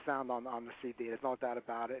beautiful sound on the CD. There's no doubt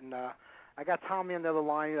about it. And I got Tommy on the other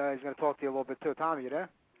line. He's going to talk to you a little bit too. Tommy, you there?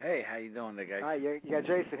 Hey, how you doing there, guys? Hi, you got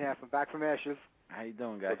Jason here from Back from Ashes. How you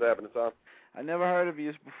doing, guys? What's happening, Tom? I never heard of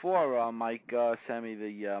you before. Mike sent me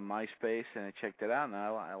the MySpace, and I checked it out, and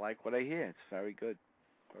I like what I hear. It's very good.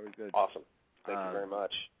 Very good. Awesome. Thank you very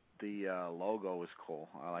much. The logo is cool.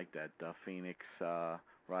 I like that. Phoenix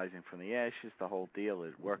rising from the ashes, the whole deal.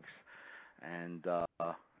 It works. And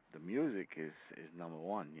the music is number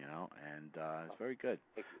one, and it's very good.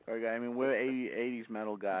 Very good. I mean, we're 80s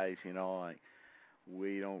metal guys, like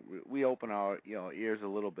we open our ears a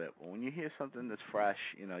little bit, but when you hear something that's fresh,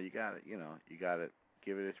 you gotta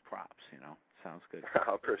give it its props. Sounds good.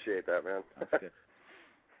 I appreciate that, man. Sounds good.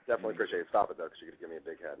 Definitely appreciate it. Stop it though, because you're gonna give me a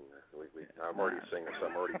big head, and I'm already a singer, so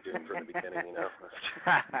I'm already doomed from the beginning.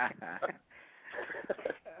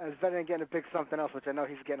 It's better than getting a big something else, which I know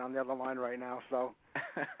he's getting on the other line right now. So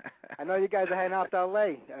I know you guys are heading out to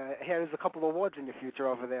L.A. There's a couple of awards in your future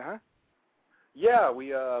over there, huh? Yeah,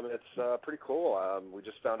 it's pretty cool. We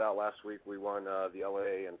just found out last week we won the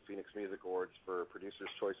LA and Phoenix Music Awards for Producer's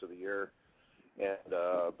Choice of the Year and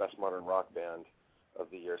Best Modern Rock Band of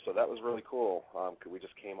the Year. So that was really cool. We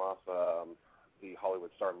just came off the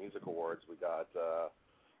Hollywood Star Music Awards. We got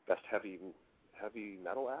Best Heavy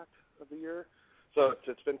Metal Act of the Year. So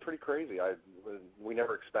it's been pretty crazy. We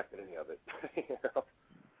never expected any of it.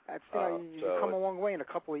 That's you've come a long way in a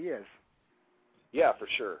couple of years. Yeah, for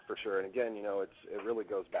sure. And again, it really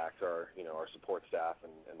goes back to our support staff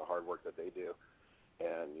and the hard work that they do,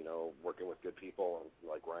 and working with good people and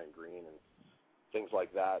like Ryan Green and things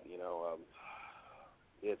like that.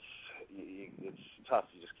 It's tough.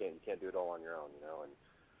 You just can't do it all on your own.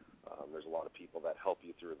 And there's a lot of people that help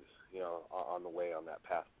you through this, on the way on that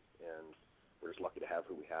path, and we're just lucky to have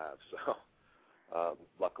who we have. So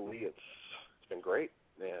luckily, it's been great,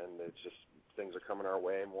 and it's just things are coming our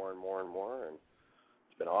way more and more and more, and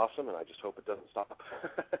it's been awesome, and I just hope it doesn't stop.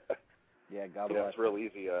 Yeah, God bless. It's real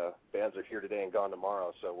easy. Bands are here today and gone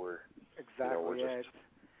tomorrow, so we're exactly. We're just...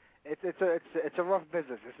 It's a rough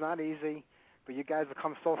business. It's not easy. but you guys have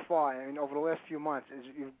come so far. I mean, over the last few months,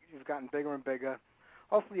 you've gotten bigger and bigger.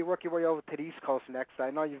 Hopefully you work your way over to the East Coast next.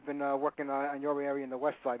 I know you've been working on your area in the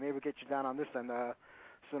West Side. Maybe we'll get you down on this end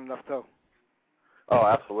soon enough, too. Oh,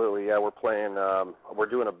 absolutely. Yeah, we're playing. We're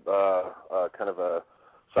doing a kind of a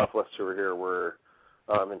Southwest tour here. We're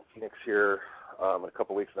in Phoenix here in a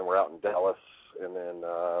couple weeks, and then we're out in Dallas, and then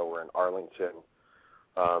we're in Arlington.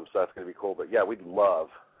 So that's going to be cool. But, yeah, we'd love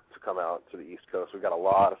to come out to the East Coast. We've got a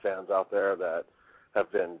lot of fans out there that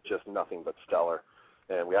have been just nothing but stellar.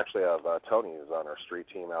 And we actually have Tony, who's on our street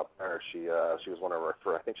team out there. She was one of our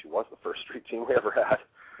first, I think she was the first street team we ever had.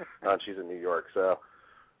 She's in New York. So,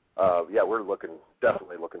 yeah, we're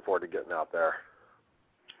definitely looking forward to getting out there.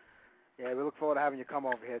 Yeah, we look forward to having you come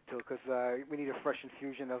over here, too, because we need a fresh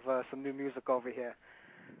infusion of some new music over here.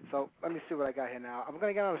 So let me see what I got here now. I'm going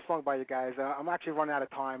to get on a song by you guys. I'm actually running out of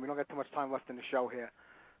time. We don't get too much time left in the show here.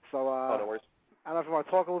 So no worries. I don't know if you want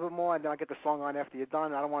to talk a little bit more, and then I'll get the song on after you're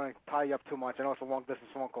done. I don't want to tie you up too much. I know it's a long-distance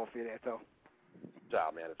phone call for you there, too.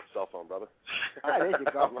 Oh, man, it's a cell phone, brother. All right, there you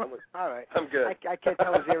go. All right. I'm good. I can't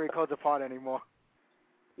tell his area codes apart anymore.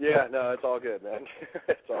 Yeah, no, it's all good, man.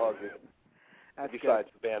 It's all good. That's Besides,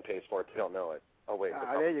 good. the band pays for it. They don't know it. Oh, wait.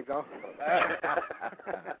 There you go.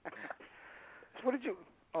 So what did you...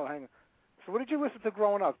 Oh, hang on. So what did you listen to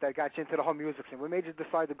growing up that got you into the whole music scene? What made you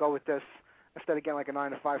decide to go with this instead of getting like a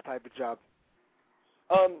 9-to-5 type of job?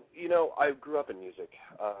 You know, I grew up in music.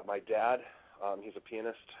 My dad, he's a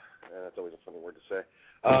pianist, and that's always a funny word to say.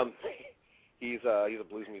 He's a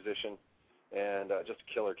blues musician and just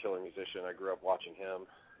a killer musician. I grew up watching him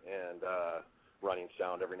and running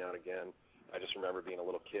sound every now and again. I just remember being a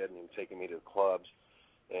little kid and him taking me to the clubs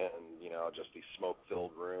and, you know, just these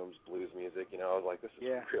smoke-filled rooms, blues music. You know, I was like, this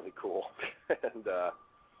is really cool.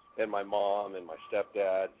 And my mom and my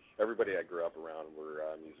stepdad, everybody I grew up around were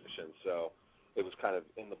musicians. So it was kind of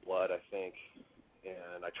in the blood, I think.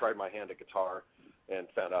 And I tried my hand at guitar and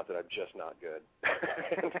found out that I'm just not good.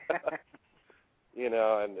 You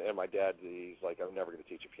know, and my dad, he's like, I'm never going to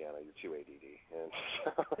teach you piano. You're too ADD. And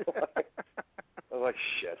so I was like,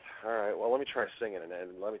 shit. All right, well, let me try singing. And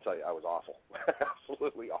let me tell you, I was awful.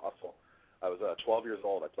 Absolutely awful. I was 12 years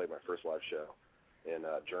old. I played my first live show in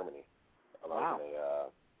Germany. Wow.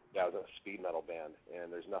 I was in a speed metal band,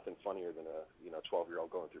 and there's nothing funnier than a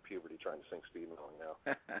 12-year-old going through puberty trying to sing speed metal, you know.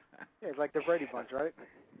 Yeah, it's like the Brady Bunch, right?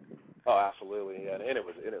 Oh, absolutely, and it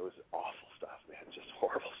was awful stuff, man, just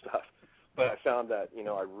horrible stuff. But I found that, you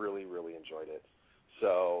know, I really, really enjoyed it.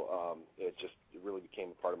 So it really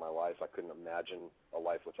became a part of my life. I couldn't imagine a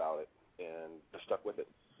life without it, and I stuck with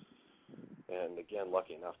it. And again,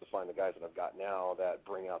 lucky enough to find the guys that I've got now that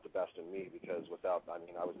bring out the best in me, because I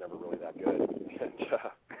was never really that good. And,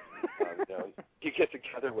 you know, you get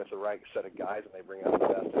together with the right set of guys and they bring out the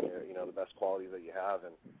best in you, the best qualities that you have.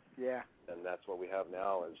 And that's what we have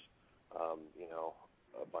now is, you know,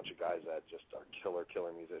 a bunch of guys that just are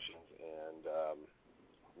killer musicians and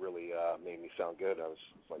really made me sound good. I was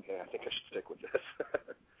like, hey, I think I should stick with this.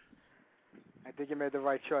 I think you made the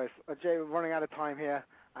right choice. Jay, we're running out of time here.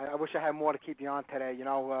 I wish I had more to keep you on today. You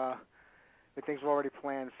know, the things were already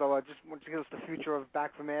planned. So just want to give us the future of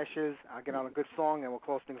Back from Ashes. I'll get on a good song, and we'll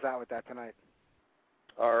close things out with that tonight.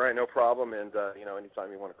 All right, no problem. And, you know,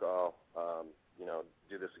 anytime you want to call, you know,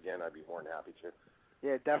 do this again, I'd be more than happy to.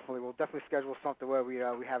 Yeah, definitely. We'll definitely schedule something where we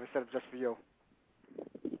have it set up just for you.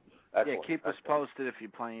 Excellent. Yeah, keep us posted if you're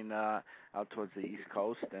playing out towards the East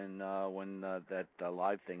Coast and when that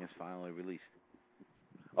live thing is finally released.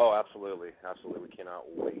 Oh, absolutely. We cannot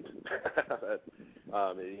wait.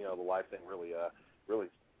 You know, the live thing really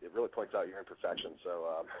points out your imperfections.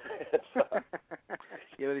 So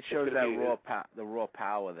yeah, but it shows that the raw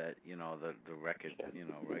power that, you know, the record, you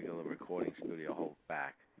know, regular recording studio holds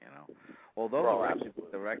back. You know, although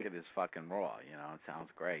the record is fucking raw. You know, it sounds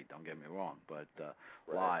great. Don't get me wrong, but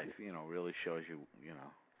live, you know, really shows you, you know,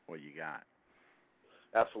 what you got.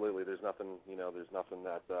 Absolutely. There's nothing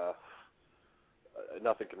that.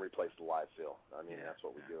 Nothing can replace the live feel. I mean, that's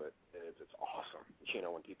what we do it. It's awesome. You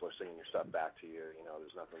know, when people are singing your stuff back to you, you know,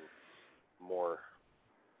 there's nothing more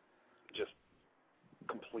just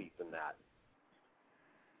complete than that.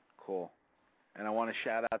 Cool. And I want to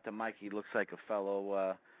shout out to Mike. He looks like a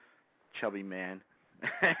fellow chubby man.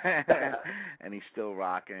 And he's still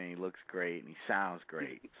rocking, and he looks great, and he sounds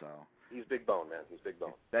great. So he's big bone, man. He's big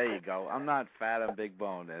bone. There you go. I'm not fat, I'm big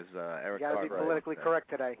bone, as Eric You got to be politically correct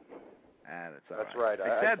today. That's right.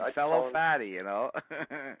 I said fellow fatty, you know.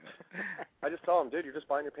 I just tell him, dude, you're just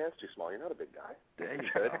buying your pants too small. You're not a big guy. There you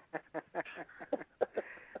go.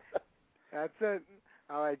 That's it.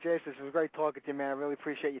 All right, Jason, it was great talking to you, man. I really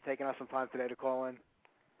appreciate you taking us some time today to call in.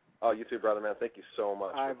 Oh, you too, brother, man. Thank you so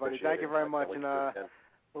much. All right, buddy. Thank you very much. And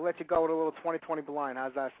we'll let you go with a little 2020 Blind.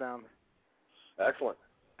 How's that sound? Excellent.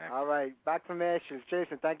 All right. Back from the ashes.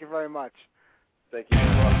 Jason, thank you very much. Thank you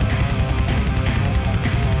very much.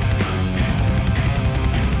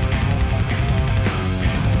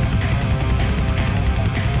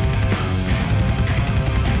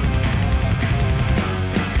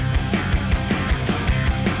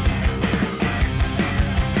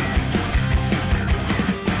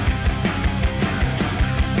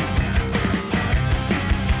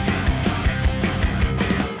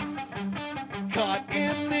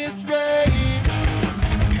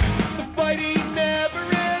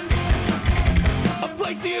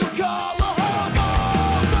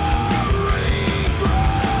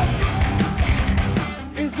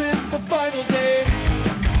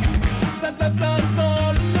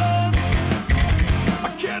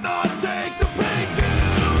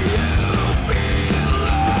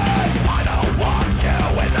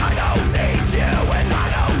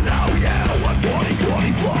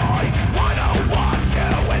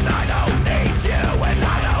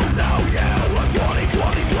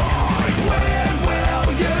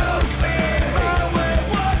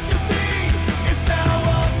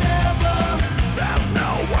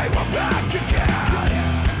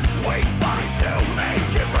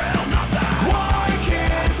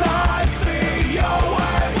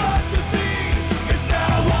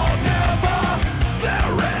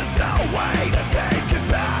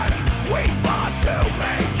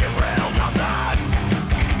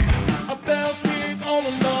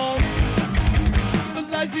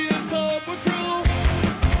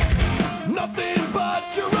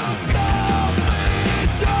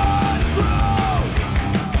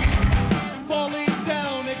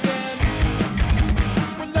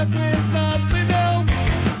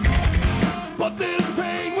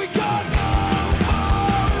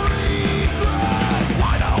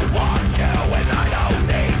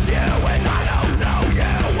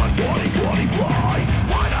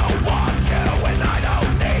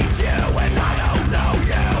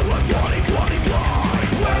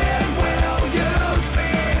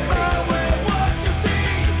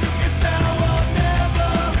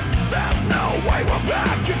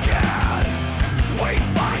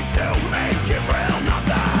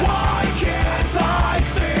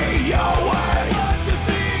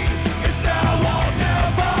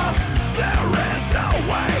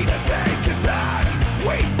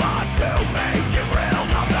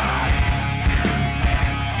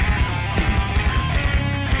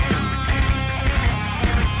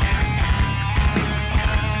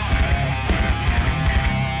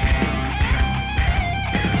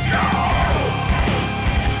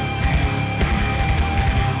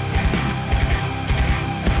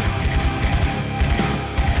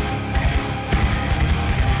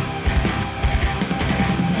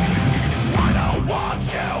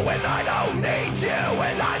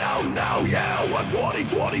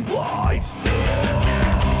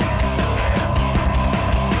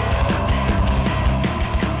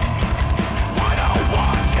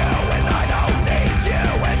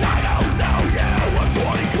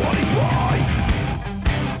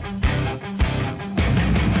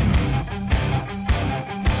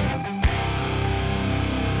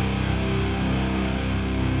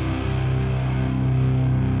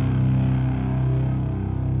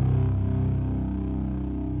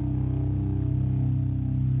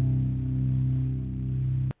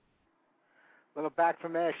 Back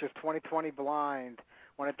from Ashes, 2020 Blind.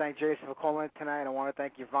 I want to thank Jason for calling in tonight. I want to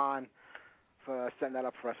thank Yvonne for setting that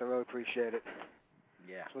up for us. I really appreciate it.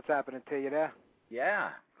 Yeah. So what's happening to you there? Yeah,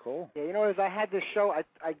 cool. Yeah, you know, as I had this show,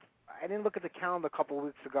 I didn't look at the calendar a couple of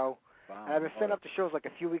weeks ago. Wow. And I've been setting up the shows like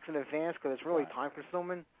a few weeks in advance because it's really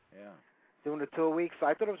time-consuming. Yeah. Doing the 2 weeks. So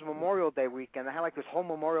I thought it was Memorial Day weekend. I had like this whole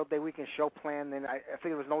Memorial Day weekend show planned, and I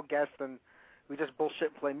figured there was no guest, and we just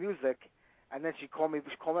bullshit and play music. And then she called me.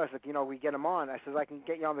 She called me. I said, you know, we get them on. I said, I can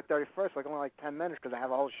get you on the 31st, like only like 10 minutes because I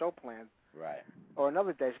have a whole show planned. Right. Or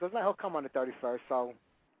another day. She goes, no, he'll come on the 31st. So,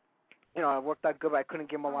 you know, it worked out good, but I couldn't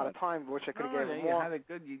give him a lot of time. Wish I could have given him more. You had it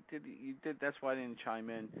good. You did. That's why I didn't chime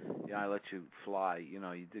in. You know, I let you fly. You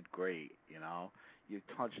know, you did great. You know, you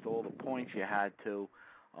touched all the points you had to.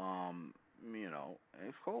 You know,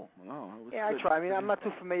 it's cool. No, it was yeah, good. I try. I mean, I'm not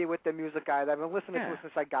too familiar with the music either. I've been listening to it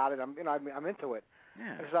since I got it. I'm into it.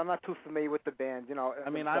 Yeah. Because I'm not too familiar with the band, you know. I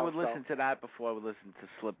mean, I would listen to that before I would listen to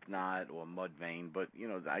Slipknot or Mudvayne, but, you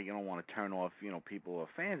know, I don't want to turn off, you know, people who are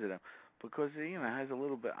fans of them because, you know, it has a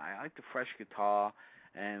little bit, I like the fresh guitar,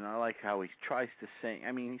 and I like how he tries to sing.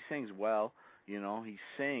 I mean, he sings well, he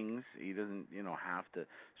sings. He doesn't, have to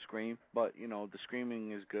scream, but the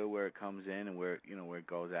screaming is good where it comes in and where where it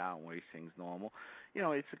goes out and where he sings normal.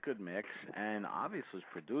 It's a good mix, and obviously it's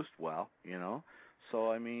produced well.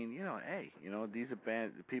 So I mean, hey, these are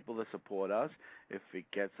people that support us. If it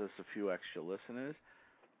gets us a few extra listeners,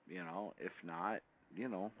 if not,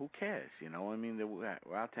 who cares? I mean,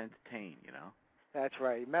 we're out to entertain. That's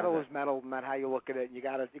right. Metal is metal, no matter how you look at it. You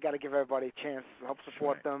gotta give everybody a chance to help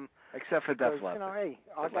support them. Except for Def Leppard. Hey,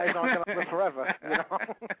 our guys aren't gonna live forever.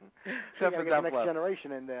 Except for get the next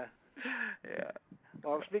generation in there. Yeah.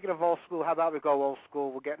 Well, speaking of old school, how about we go old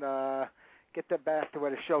school? We're getting get that back to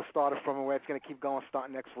where the show started from and where it's gonna keep going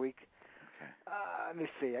starting next week. Okay. Let me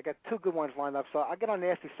see. I got two good ones lined up, so I'll get on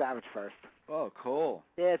Nasty Savage first. Oh, cool.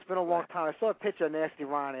 Yeah, it's been a long time. I saw a picture of Nasty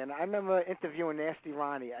Ronnie, and I remember interviewing Nasty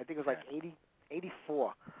Ronnie. I think it was like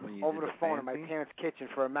 84 over the phone in my parents' kitchen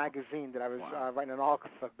for a magazine that I was writing an article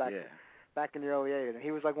for back in the early 80s. And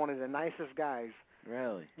he was like one of the nicest guys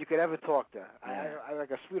you could ever talk to. I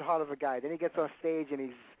like a sweetheart of a guy. Then he gets on stage and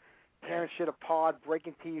he's tearing shit apart,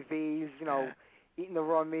 breaking TVs, eating the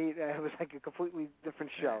raw meat. It was like a completely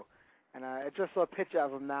different show. And I just saw a picture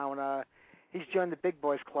of him now, and he's joined the Big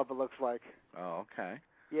Boys Club, it looks like. Oh, okay.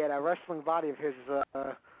 Yeah, that wrestling body of his is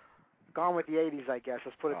gone with the 80s, I guess.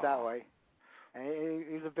 Let's put it that way. And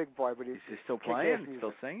he's a big boy, but he's still playing,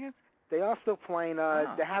 still singing? They are still playing.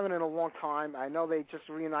 They haven't in a long time. I know they just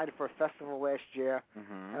reunited for a festival last year,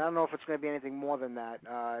 and I don't know if it's going to be anything more than that.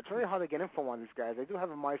 It's really hard to get info on these guys. They do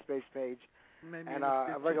have a MySpace page and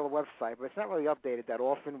a regular website, but it's not really updated that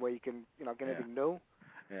often where you can get anything new.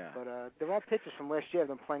 Yeah. But there are pictures from last year of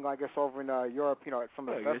them playing, I guess, over in Europe, at some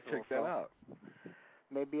of the festivals. Check that out.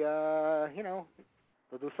 Maybe,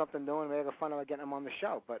 we'll do something new and maybe we'll find out getting them on the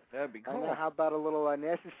show. But that'd be cool. How about a little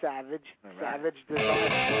Nasty Savage? Right. Savage. It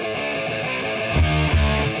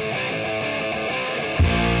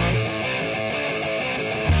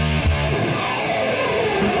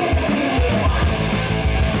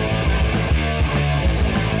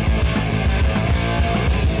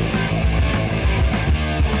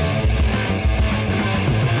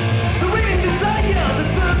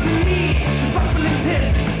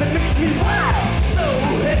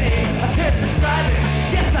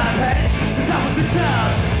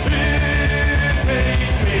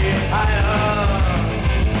makes me higher.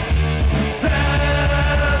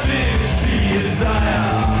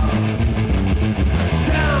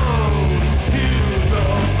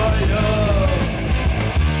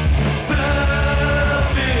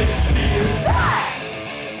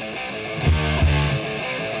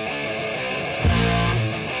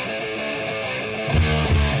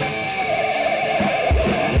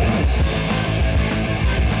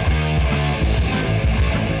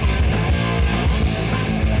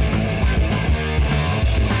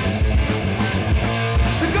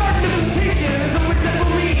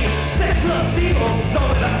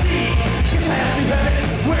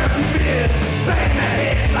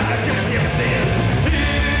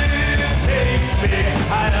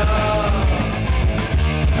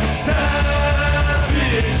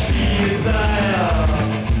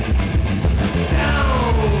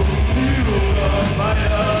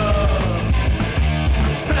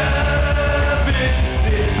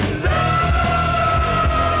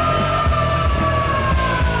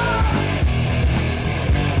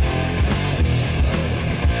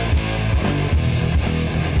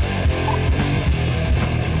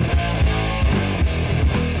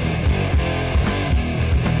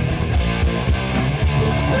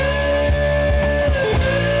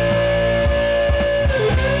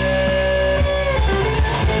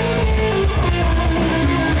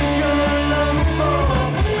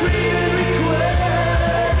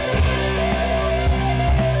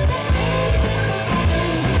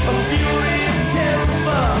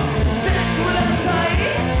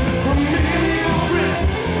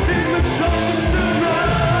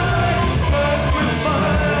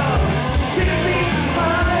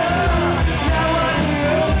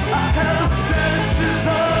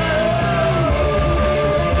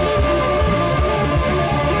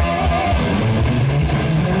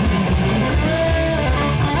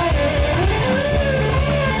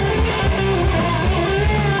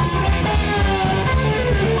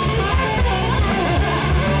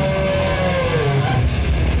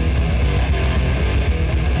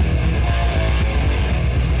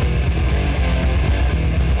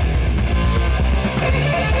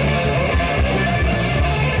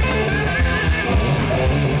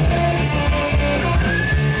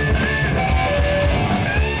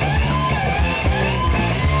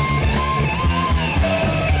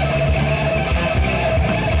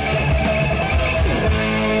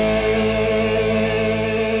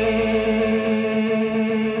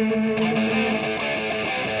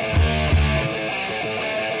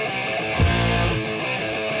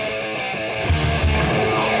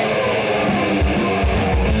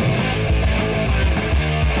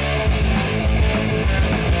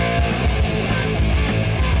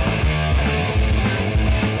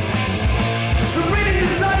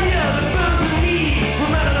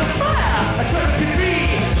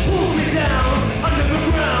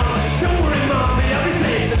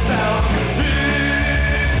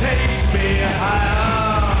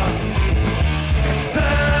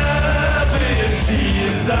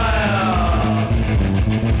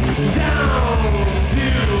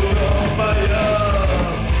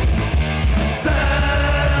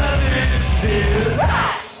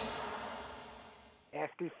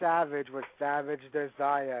 Savage with Savage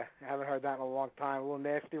Desire. I haven't heard that in a long time. A little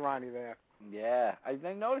nasty Ronnie there. Yeah, I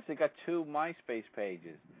noticed it got 2 MySpace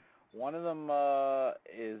pages. One of them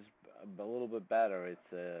is a little bit better.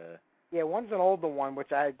 It's yeah, one's an older one,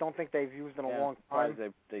 which I don't think they've used in a long time.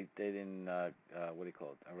 They didn't what do you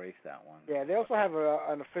call it? Erase that one. Yeah, they also have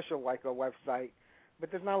an official like a website, but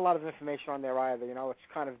there's not a lot of information on there either. You know, it's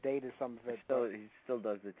kind of dated, some of it. He still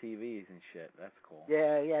does the TVs and shit. That's cool.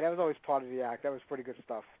 Yeah, that was always part of the act. That was pretty good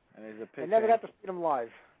stuff. And there's a picture. I never got to see them live.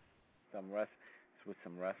 With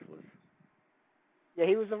some wrestlers. Yeah,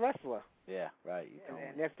 he was a wrestler. Yeah, right.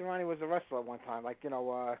 And Nasty Ronnie was a wrestler at one time, like, you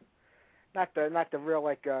know, not the real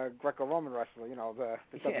like Greco-Roman wrestler, you know, the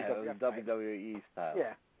WWF the WWE style.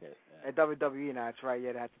 Yeah. At WWE now, that's right.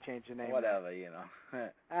 Yeah, they had to change the name. Whatever, you know.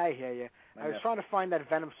 I hear you. I was trying to find that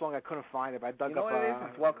Venom song. I couldn't find it. But I dug up. What it is?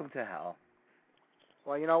 It's Welcome to Hell.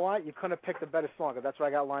 Well, you know what? You couldn't have picked a better song, because that's what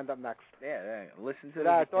I got lined up next. Yeah. Listen to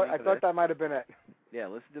I thought that might have been it. Yeah,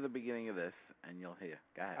 listen to the beginning of this, and you'll hear.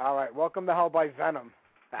 Go ahead. All right. Welcome to Hell by Venom.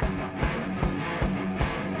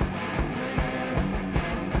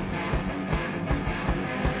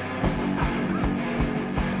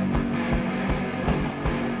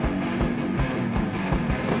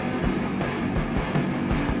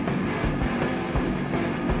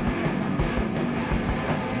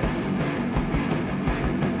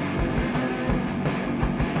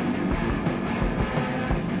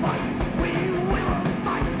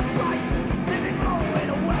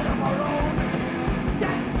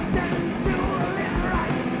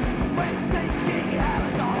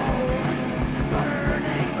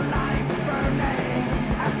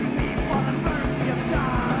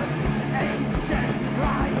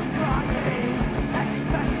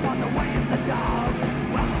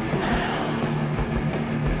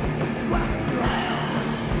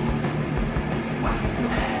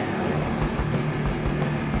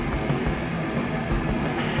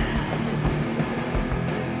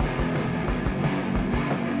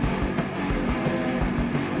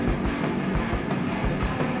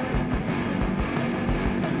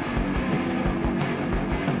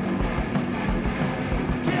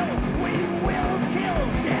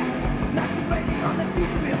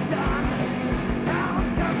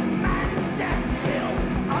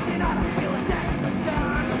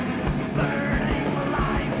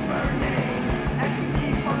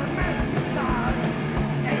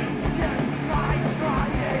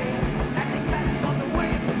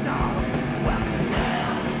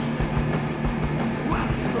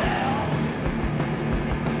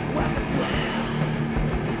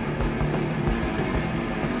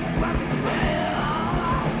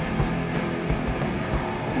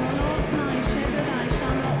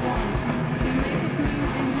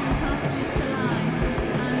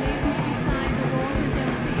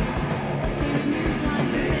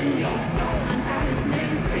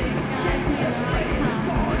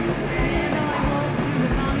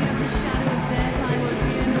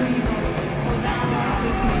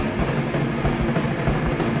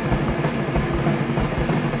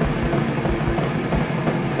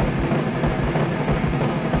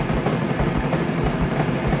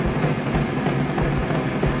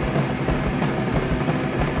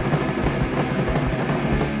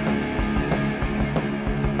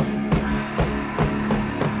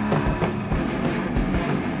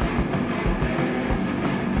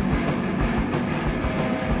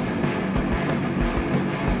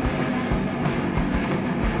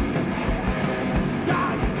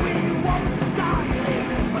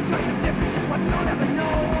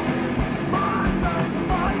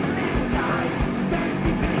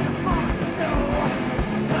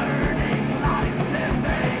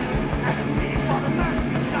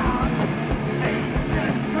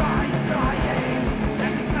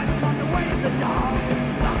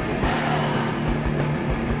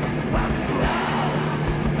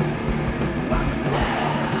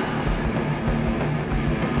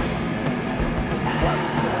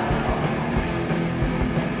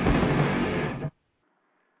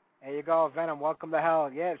 Venom, Welcome to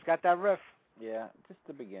Hell. Yeah, it's got that riff. Yeah, just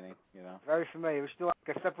the beginning, you know. Very familiar. We should do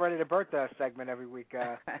like a separated birthday segment every week.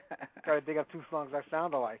 Try to dig up 2 songs that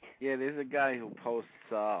sound alike. Yeah, there's a guy who posts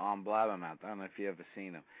on Blabbermouth. I don't know if you ever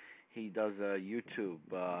seen him. He does a YouTube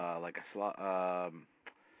like a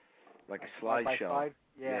slideshow.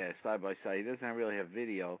 Yeah, side by side. He doesn't really have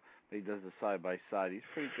video, but he does the side by side. He's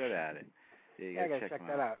pretty good at it. Yeah, you gotta check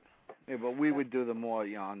that out. Yeah, but we would do the more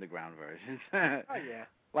underground versions. Oh yeah.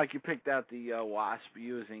 Like you picked out the Wasp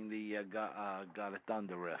using the Got a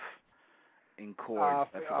Thunder riff in chords.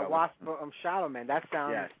 Wasp Shadow Man. That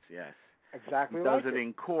sounds yes exactly he like does it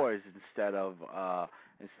in chords instead of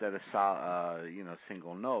instead of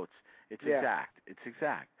single notes. It's exact. It's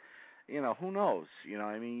exact. Who knows?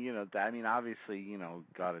 Obviously,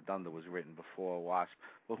 God of Thunder was written before Wasp,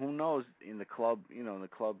 but who knows in the club? In the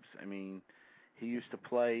clubs. He used to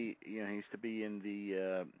play. He used to be in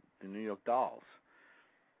the New York Dolls.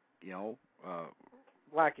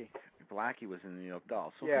 Blackie was in the New York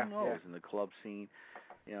Dolls. So who knows in the club scene?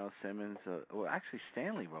 Simmons. Actually,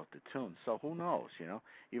 Stanley wrote the tune. So who knows?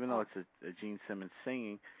 Even though it's a Gene Simmons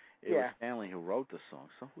singing. It was Stanley who wrote the song,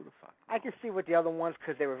 so who the fuck knows? I can see what the other ones,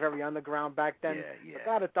 because they were very underground back then. Yeah. But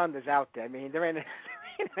God of Thunder's out there. There ain't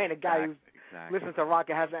a guy who listens to rock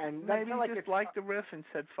and has and maybe he just liked the riff and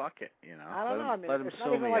said fuck it. I don't know. Let him it's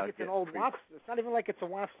not even like it's an old Wasp. It's not even like it's a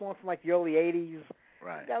Wasp song from like the early '80s.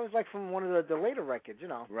 Right. That was like from one of the later records,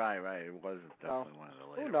 Right. It was definitely one of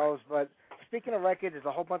the later. Who knows? But speaking of records, there's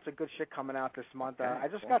a whole bunch of good shit coming out this month. I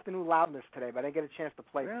just got the new Loudness today, but I didn't get a chance to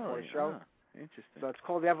play it before the show. Interesting. So it's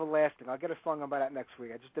called Everlasting. I'll get a song about that next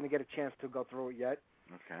week. I just didn't get a chance to go through it yet.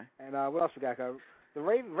 Okay. And what else we got? The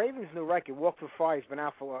Ravens' new record, Walk Through Fire, has been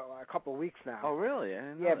out for a couple of weeks now. Oh, really? I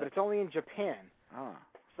didn't know that. But it's only in Japan. Oh.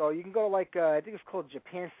 So you can go to I think it's called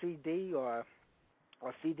Japan CD or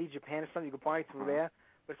CD Japan or something. You can buy it through there.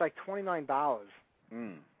 But it's like $29.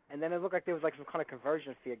 Mm. And then it looked like there was like some kind of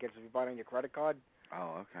conversion fee against if you buy it on your credit card.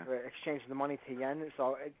 Oh, okay. Exchanging the money to yen.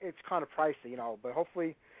 So it's kind of pricey, But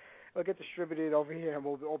hopefully it'll get distributed over here, and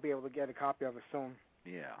we'll all be able to get a copy of it soon.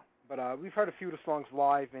 Yeah. But we've heard a few of the songs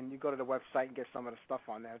live, and you go to the website and get some of the stuff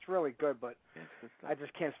on there. It's really good, but I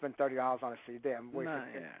just can't spend $30 on a CD. I'm waiting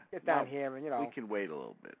to get down here, and we can wait a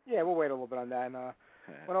little bit. Yeah, we'll wait a little bit on that. And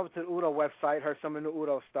went over to the Udo website, heard some of the new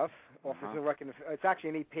Udo stuff. It's actually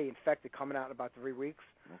an EP, Infected, coming out in about 3 weeks.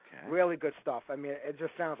 Okay. Really good stuff. It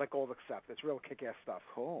just sounds like Old Accept. It's real kick-ass stuff.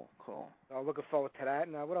 Cool. So I'm looking forward to that.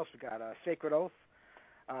 And what else we got? Sacred Oath.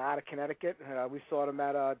 Out of Connecticut. We saw them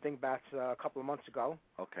at Dingbats a couple of months ago.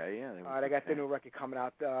 Okay, yeah. They got their new record coming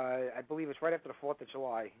out. I believe it's right after the 4th of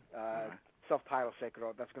July. Self-titled Sacred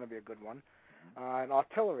Oath. That's going to be a good one. And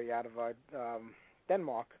Artillery out of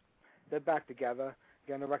Denmark. They're back together.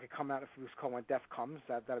 Again, the record coming out if Cold When Death Comes.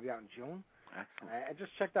 That'll be out in June. Excellent. I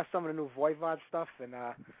just checked out some of the new Voivod stuff, and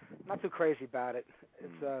not too crazy about it.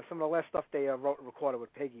 It's some of the last stuff they wrote and recorded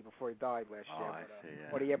with Piggy before he died last year. I see,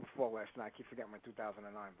 or the year before last. I keep forgetting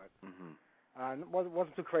 2009, but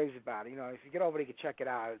wasn't too crazy about it. If you get over there, you can check it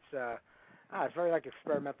out. It's very like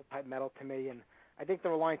experimental type metal to me, and I think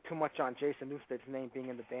they're relying too much on Jason Newsted's name being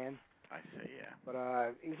in the band. I see, yeah. But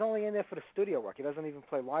he's only in there for the studio work. He doesn't even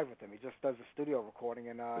play live with them. He just does the studio recording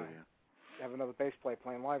and have another bass player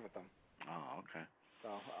playing live with them. Oh, okay. So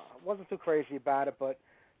wasn't too crazy about it, but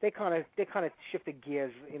they kind of shifted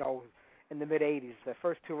gears, in the mid '80s. The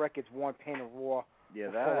first two records, Warm, Pain, and Raw, were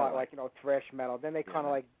a lot like thrash metal. Then they kind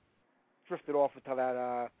of like drifted off into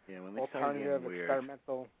that when they alternative, weird.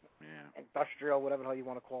 experimental, industrial, whatever the hell you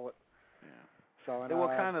want to call it. Yeah. So they were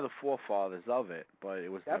kind of the forefathers of it, but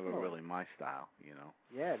it was definitely. never really my style,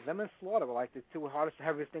 Yeah, them and Slaughter were like the two hardest,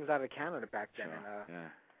 heaviest things out of Canada back then. Sure. And,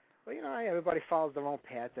 but everybody follows their own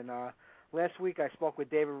path. And last week I spoke with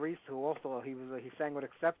David Reese, who also he sang with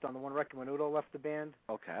Accept on the one record when Udo left the band.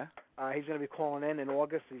 Okay. He's going to be calling in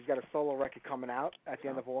August. He's got a solo record coming out at the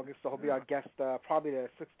end of August, so he'll be our guest probably the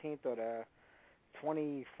 16th or the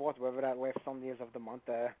 24th, whatever that last Sunday is of the month.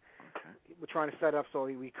 We're trying to set up so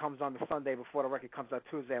he comes on the Sunday before the record comes out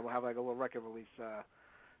Tuesday, and we'll have like a little record release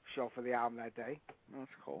show for the album that day.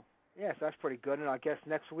 That's cool. Yeah, so that's pretty good. And our guest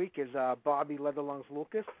next week is Bobby Leatherlungs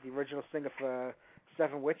Lucas, the original singer for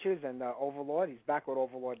Seven Witches and Overlord. He's back with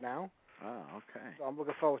Overlord now. Oh, okay. So I'm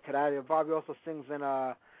looking forward to that. Bobby also sings in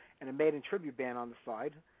a Maiden tribute band on the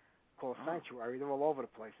side called Sanctuary. They're all over the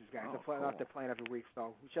place, these guys. They're playing out there playing every week,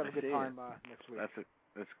 so we should have a good time next week.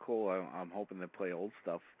 That's cool. I'm hoping they play old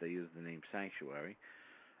stuff. They use the name Sanctuary.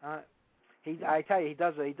 I tell you, he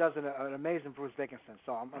does an amazing Bruce Dickinson.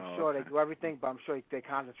 So I'm sure they do everything, but I'm sure they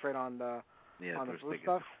concentrate on the Bruce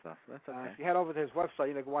stuff. That's okay. If you head over to his website,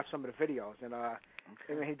 you can watch some of the videos,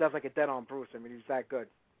 and he does like a dead-on Bruce. He's that good.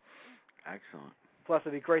 Excellent. Plus,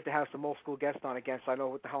 it'd be great to have some old school guests on again, so I know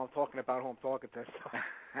what the hell I'm talking about, who I'm talking to. So.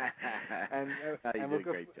 You did a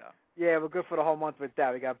great job. Yeah, we're good for the whole month with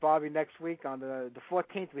that. We got Bobby next week on the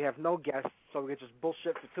 14th. We have no guests, so we can just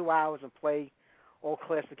bullshit for 2 hours and play all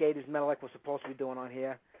classic 80s metal like we're supposed to be doing on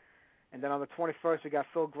here. And then on the 21st, we got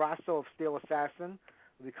Phil Grasso of Steel Assassin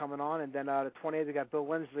will be coming on. And then the 28th, we got Bill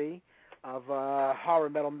Lindsley of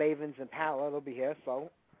Horror Metal Mavens and Pala. They'll be here.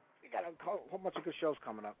 So we got a whole bunch of good shows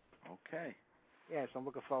coming up. Okay. Yeah, so I'm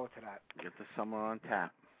looking forward to that. Get the summer on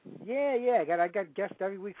tap. Yeah. I got guests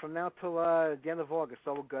every week from now till the end of August,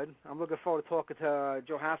 so we're good. I'm looking forward to talking to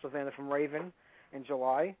Joe Hasselvander from Raven. in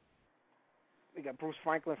July. We got Bruce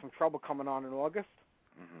Franklin from Trouble coming on in August.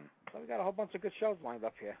 Mm-hmm. So we got a whole bunch of good shows lined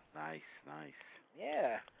up here. Nice.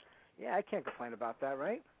 Yeah, I can't complain about that,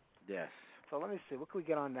 right? Yes. So let me see, what can we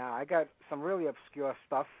get on now? I got some really obscure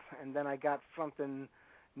stuff, and then I got something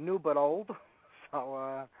new but old.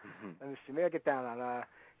 So let me see, maybe I get down on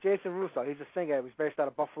Jason Russo. He's a singer. He was based out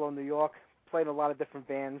of Buffalo, New York. Played in a lot of different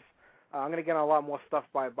bands. I'm going to get on a lot more stuff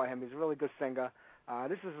by him. He's a really good singer.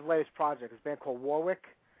 This is his latest project. It's a band called Warwick.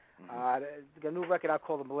 They got a new record out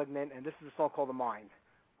called The Malignant, and this is a song called The Mind.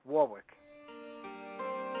 Warwick.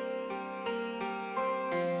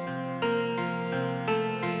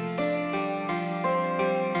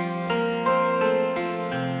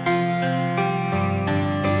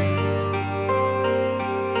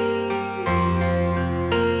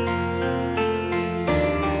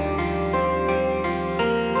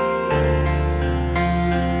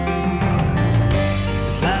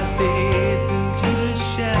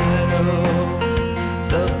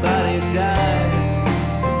 The body dies,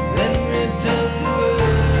 then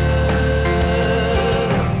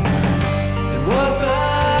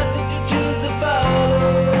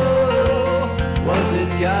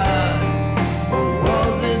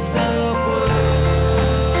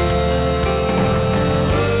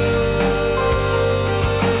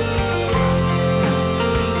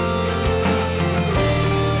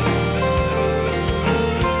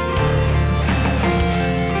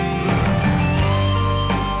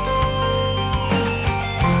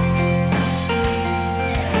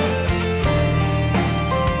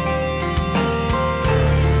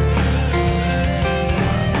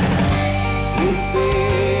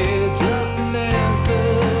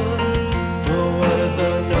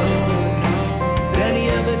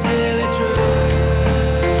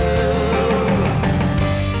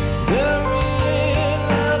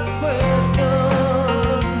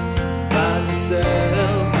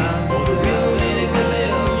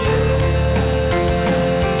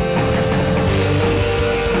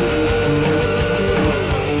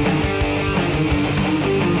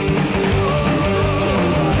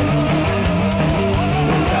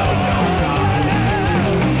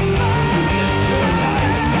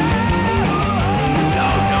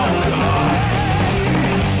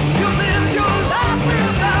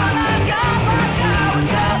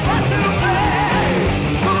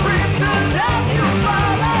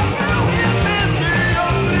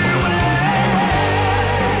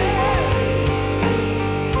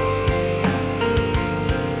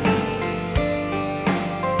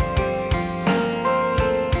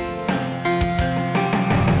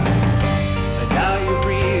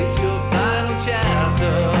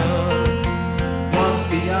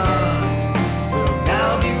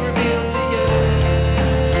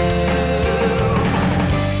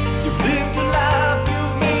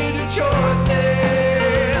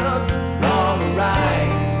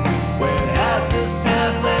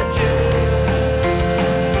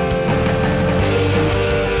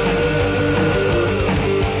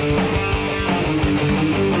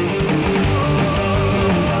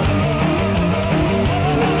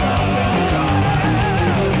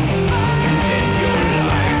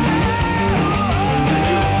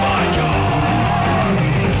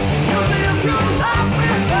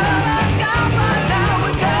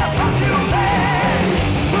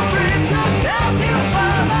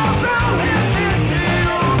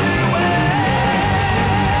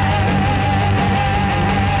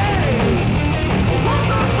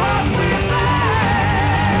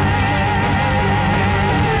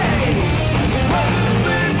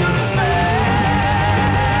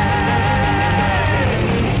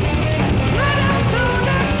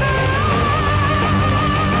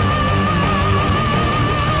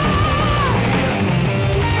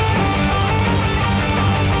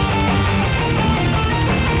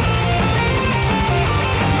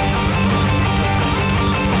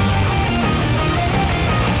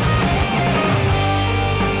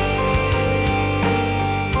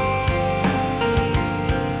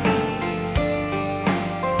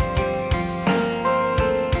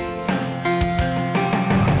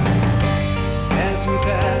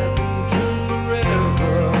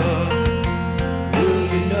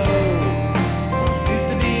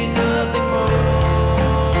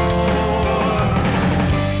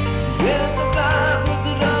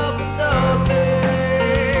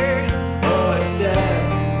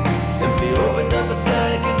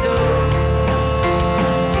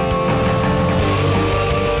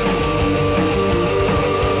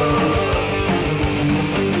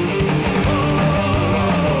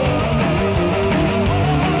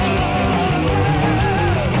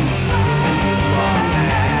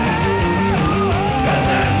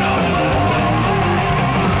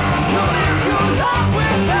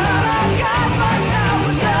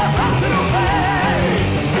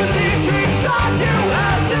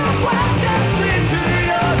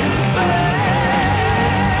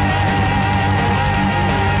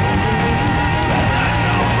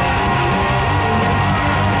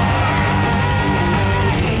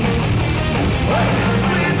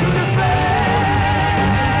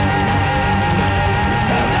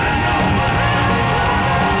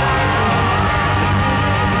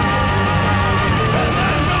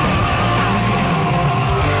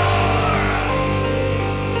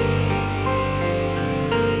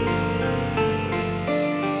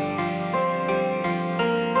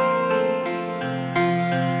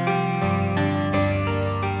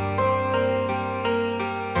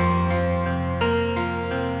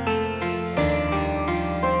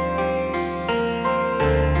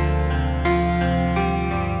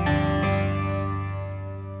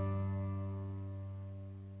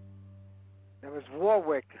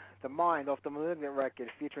The Mind off the Malignant record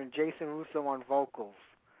featuring Jason Russo on vocals.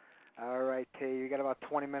 All right, T, you got about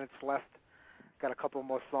 20 minutes left. Got a couple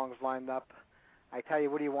more songs lined up. I tell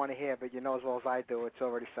you, what do you want to hear? But you know as well as I do, it's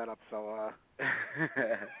already set up, so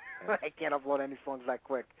I can't upload any songs that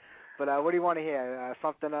quick. But what do you want to hear?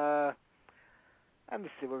 Something, let me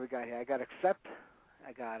see what we got here. I got Accept,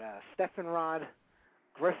 I got Stephen Rod,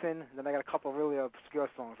 Griffin, then I got a couple really obscure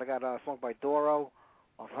songs. I got a song by Doro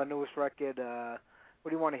off her newest record. What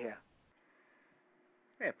do you want to hear?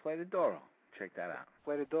 Yeah, play the Doro. Check that out.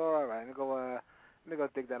 Play the Doro? All right, let me go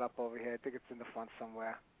dig that up over here. I think it's in the front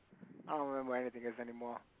somewhere. I don't remember where anything is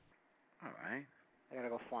anymore. All right. I gotta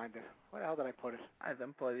go find it. Where the hell did I put it? I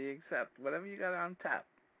then play the Accept. Whatever you got on tap.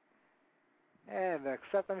 And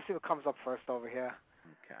Accept, let me see what comes up first over here.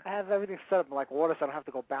 Okay. I have everything set up like water so I don't have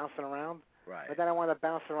to go bouncing around. Right. But then I want to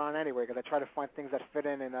bounce around anyway because I try to find things that fit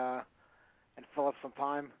in and fill up some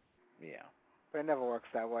time. Yeah. But it never works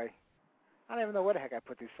that way. I don't even know where the heck I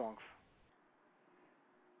put these songs.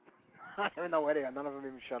 I don't even know where they are. None of them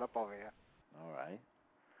even shut up over here. All right.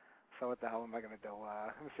 So what the hell am I going to do?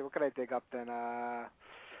 Let me see. What can I dig up then? I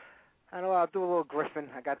know I'll do a little Griffin.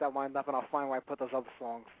 I got that lined up, and I'll find where I put those other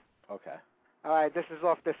songs. Okay. All right. This is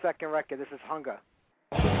off the second record. This is Hunger.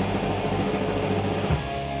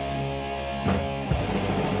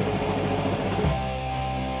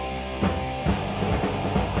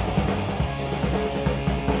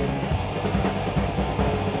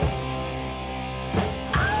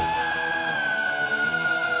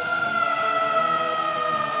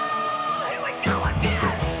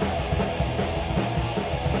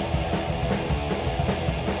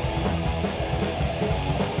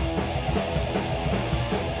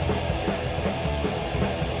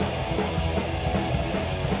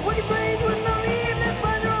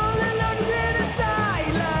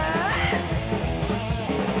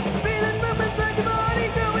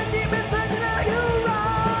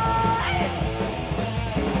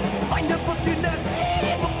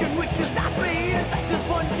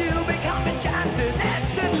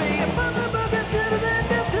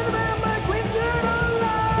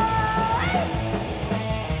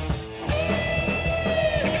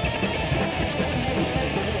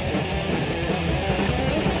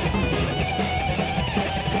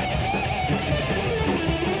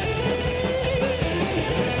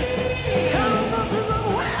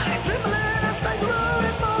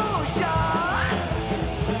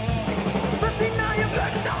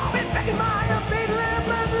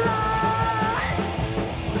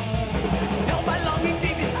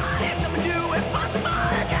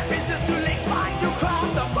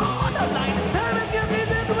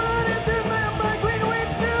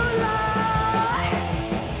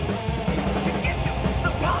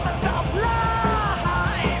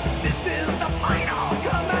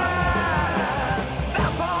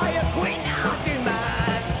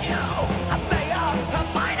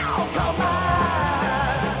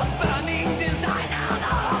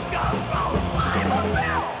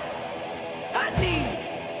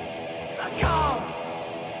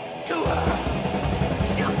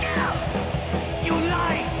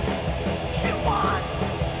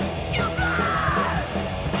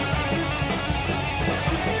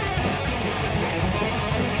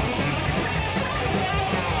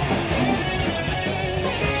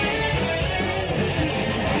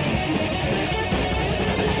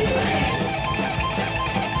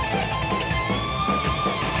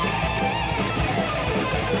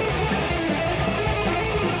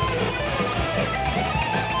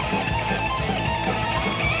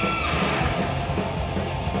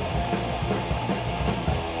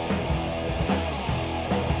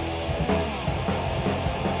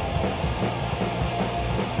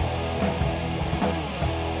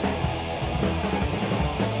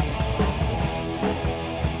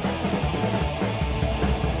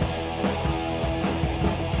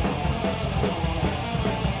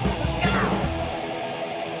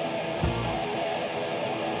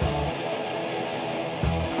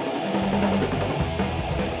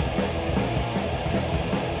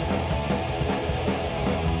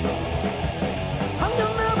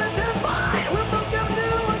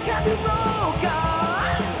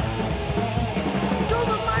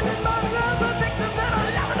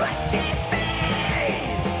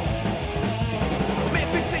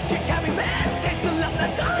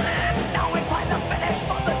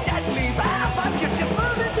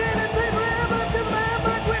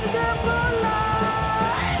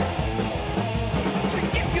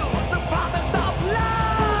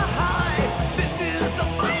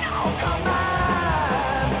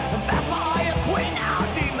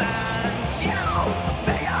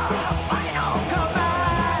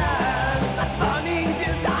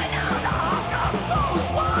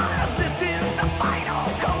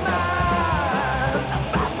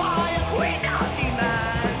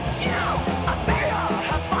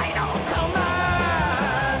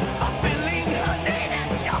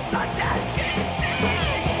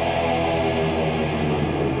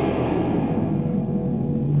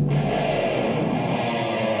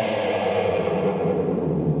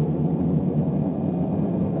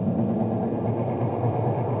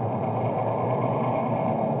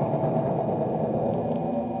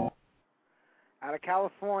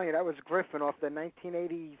 California. That was Griffin off the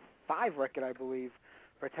 1985 record, I believe.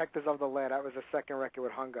 Protectors of the Land. That was the second record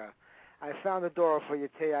with Hunger. I found the door for you,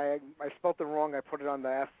 T. I spelled it wrong. I put it on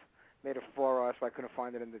the F, made it 4 so I couldn't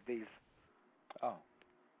find it in the D's. Oh.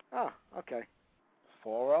 Oh, okay.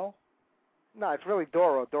 4-0? No, it's really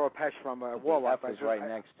Doro Pesh from Warlock. The F is right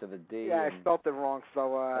next to the D. Yeah, I spelled it wrong,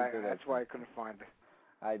 so that's why I couldn't find it.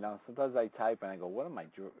 I know. Sometimes I type and I go, what am I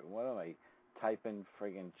typing?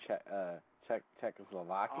 Friggin'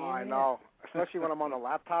 Czechoslovakian? Oh, I know. Especially when I'm on the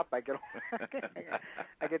laptop, I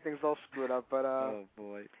get things all screwed up. But oh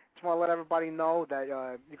boy. Just want to let everybody know that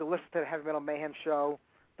you can listen to the Heavy Metal Mayhem show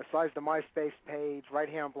besides the MySpace page right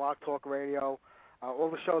here on Blog Talk Radio.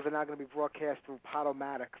 All the shows are now going to be broadcast through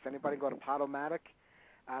Podomatic. So anybody go to Podomatic,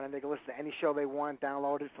 and they can listen to any show they want,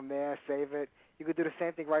 download it from there, save it. You could do the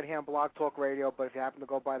same thing right here on Blog Talk Radio, but if you happen to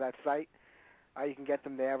go by that site, you can get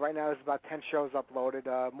them there. Right now there's about 10 shows uploaded.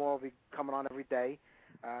 More will be coming on every day.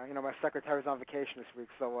 My secretary's on vacation this week,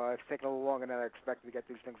 so it's taking a little longer than I expected to get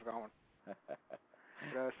these things going.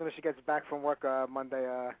 As soon as she gets back from work Monday,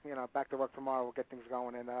 back to work tomorrow, we'll get things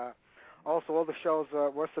going. And also, all the shows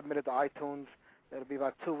were submitted to iTunes. It'll be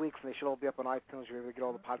about 2 weeks, and they should all be up on iTunes. You'll be able to get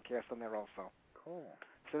all the podcasts on there also. Cool.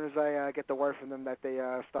 As soon as I get the word from them that they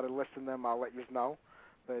started listing them, I'll let you know.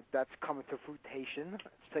 But that's coming to fruition.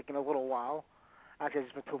 It's taking a little while. Actually, I've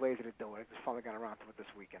just been too lazy to do it. I just finally got around to it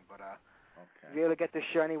this weekend. But you'll be able to get this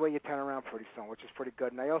show anyway you turn around pretty soon, which is pretty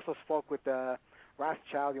good. And I also spoke with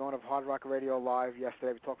Rothschild, the owner of Hard Rock Radio Live,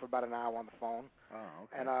 yesterday. We talked for about an hour on the phone. Oh,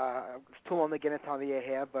 okay. And it's too long to get into on the air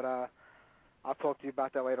here, but I'll talk to you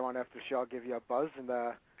about that later on after the show. I'll give you a buzz, and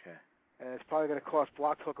okay. And it's probably going to cost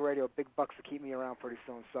Blog Talk Radio big bucks to keep me around pretty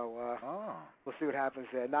soon. So we'll see what happens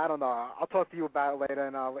there. No, I don't know. I'll talk to you about it later,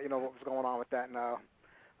 and I'll let you know what was going on with that, and we'll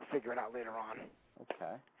figure it out later on.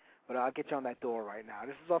 Okay. But I'll get you on that door right now.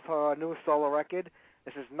 This is off her newest solo record.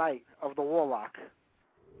 This is Night of the Warlock.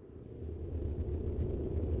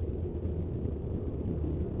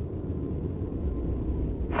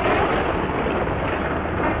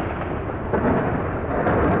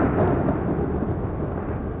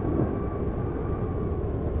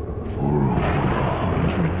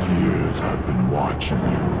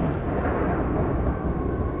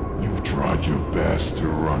 You've tried your best to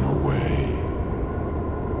run away,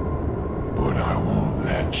 but I won't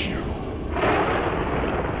let you.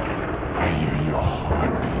 I hear your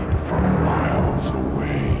heartbeat from miles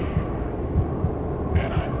away,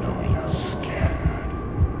 and I know you're scared,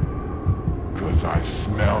 'cause I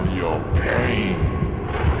smell your pain.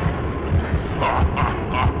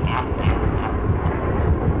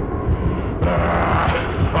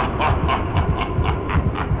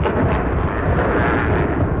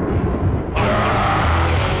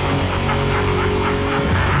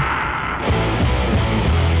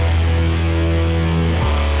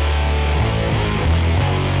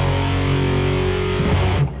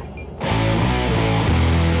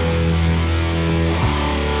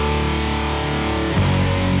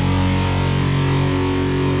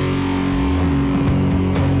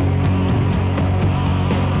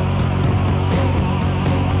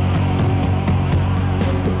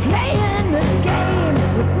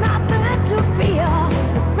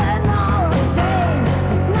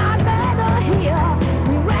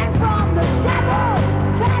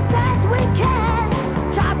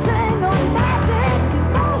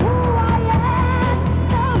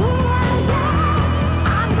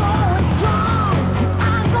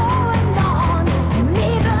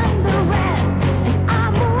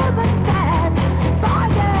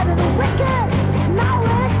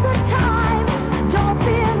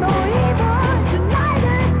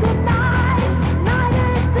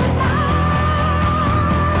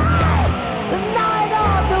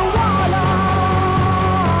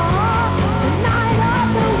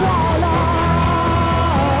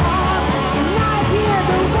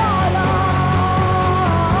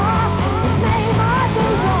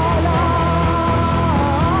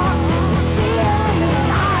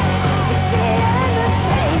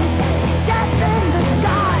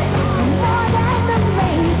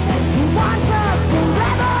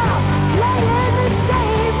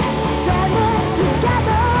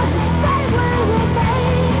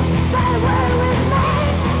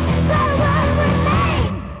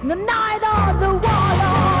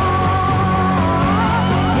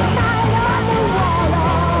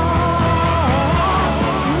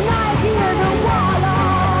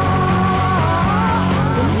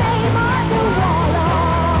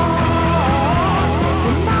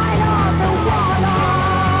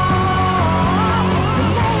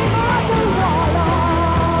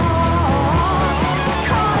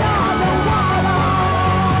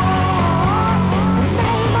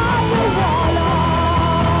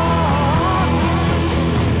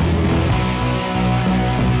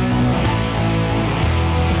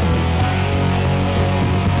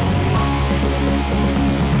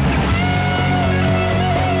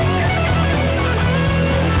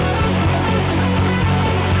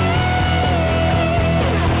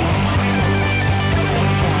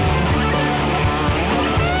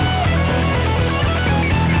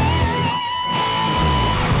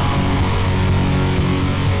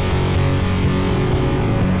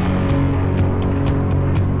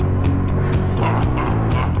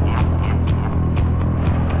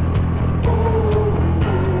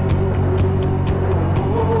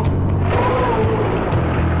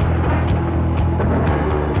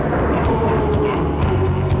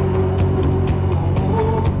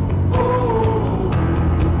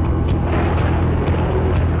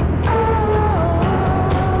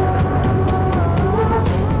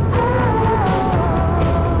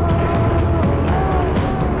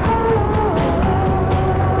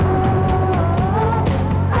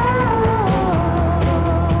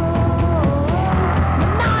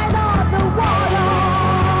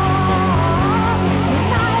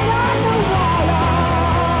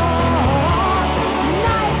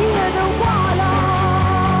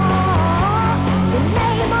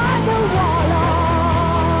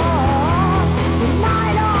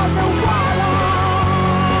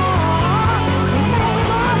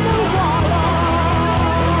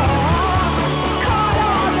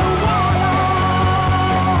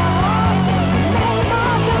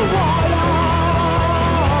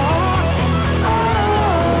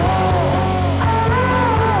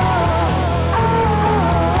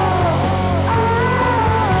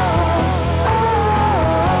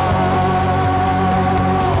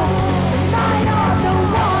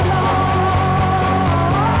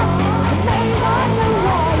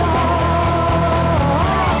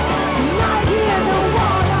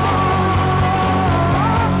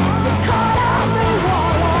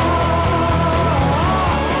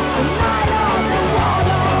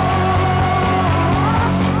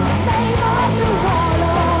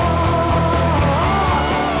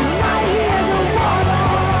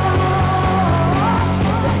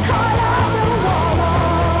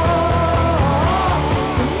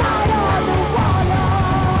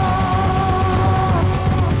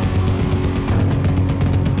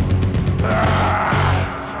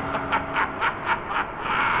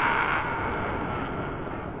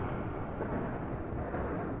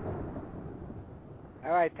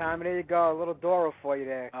 Simon. There you go, a little Doro for you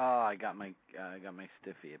there. Oh, I got my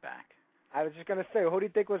stiffy back. I was just gonna say, who do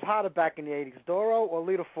you think was hotter back in the '80s, Doro or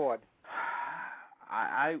Lita Ford?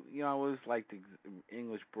 I always liked the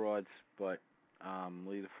English broads, but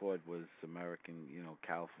Lita Ford was American,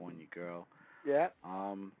 California girl. Yeah.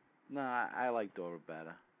 No, I like Dora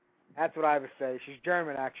better. That's what I would say. She's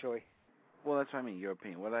German, actually. Well, that's what I mean,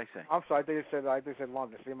 European. What did I say? I'm sorry, I think you said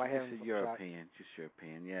London. See my hair. Just European, just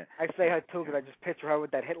European, yeah. I say her too because I just picture her with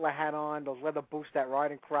that Hitler hat on, those leather boots, that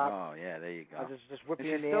riding crop. Oh yeah, there you go. Just whip and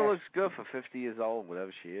you in the she still air. looks good for 50 years old,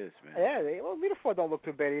 whatever she is, man. Yeah, well, Lita Ford don't look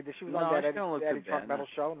too bad either. She was on that Eddie Trunk Metal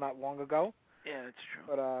show not long ago. Yeah, that's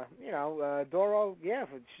true. But Doro, yeah,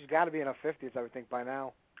 she's got to be in her 50s, I would think, by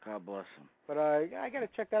now. God bless him. But I got to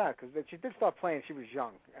check that out because she did start playing. She was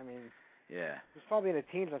young. I mean, yeah, she was probably in the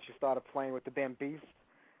teens when she started playing with the band Beast,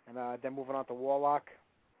 and then moving on to Warlock.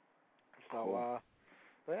 So, cool.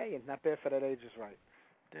 But hey, not bad for that age, is right.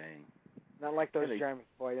 Dang. Not like those Germans,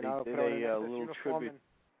 boy. They put did on a little tribute.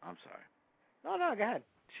 I'm sorry. No, go ahead.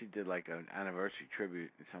 She did like an anniversary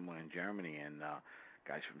tribute somewhere in Germany, and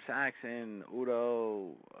guys from Saxon,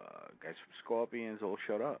 Udo, guys from Scorpions all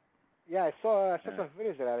showed up. Yeah, I saw some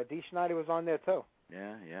videos of that. Dee Schneider was on there too.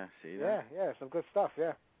 Yeah, see that? Yeah, some good stuff.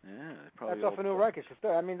 Yeah. Yeah, probably. That's off a new record.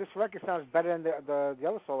 This record sounds better than the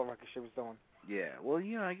other solo record she was doing. Yeah, well,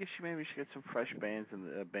 I guess maybe she got some fresh bands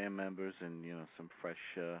and band members, and some fresh,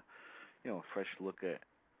 fresh look at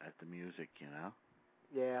the music,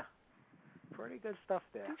 Yeah, pretty good stuff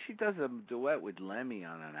there. I think she does a duet with Lemmy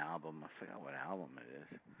on an album. I forgot what album it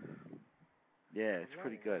is. Yeah, it's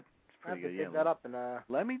pretty good. It's pretty good. Pick that up and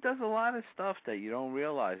Lemmy does a lot of stuff that you don't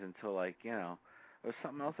realize until There's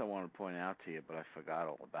something else I want to point out to you, but I forgot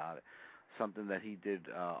all about it. Something that he did.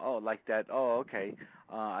 Like that. Oh, okay.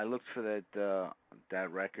 I looked for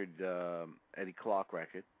that record, Eddie Clark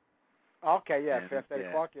record. Okay, yeah,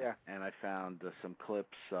 Eddie Clark, yeah. And I found some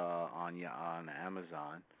clips on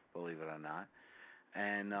Amazon, believe it or not.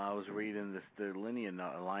 And I was reading the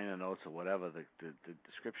liner notes or whatever. The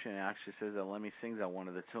description actually says that Lemmy sings on one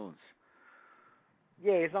of the tunes.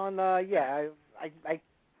 Yeah, he's on.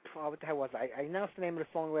 What the hell was it? I announced the name of the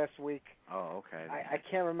song last week. Oh, okay. I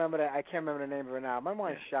can't remember the name of it now. My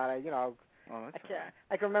mind's shot. I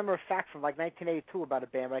can remember a fact from like 1982 about a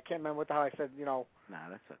band, but I can't remember what the hell I said. Nah,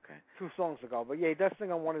 that's okay. 2 songs ago, but yeah, he does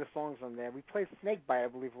sing on one of the songs on there. We played Snakebite, I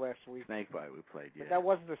believe, last week. Snakebite, we played. Yeah. But that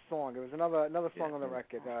wasn't the song. It was another song on the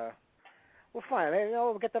record. Well, fine.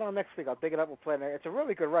 We'll get that on next week. I'll dig it up. We'll play it. It's a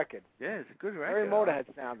really good record. Yeah, it's a good record. Very Motorhead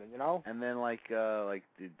sounding, And then like the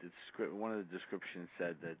script, one of the descriptions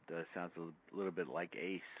said that sounds a little bit like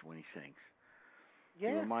Ace when he sings.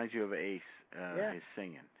 Yeah. It reminds you of Ace, his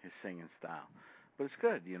singing style. But it's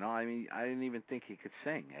good, I mean, I didn't even think he could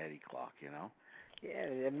sing, Eddie Clark, Yeah,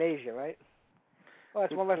 it amazes you, right? Well,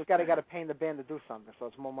 that's one less guy that got to pay in the band to do something, so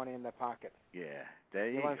it's more money in their pocket. Yeah, there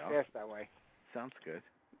you go. Fast that way. Sounds good.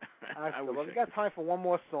 Well, we got time for one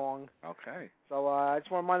more song. Okay. So I just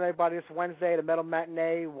want to remind everybody this Wednesday, the Metal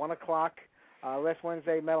Matinee, 1 o'clock. Last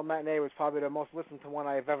Wednesday, Metal Matinee was probably the most listened to one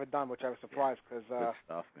I've ever done, which I was surprised because good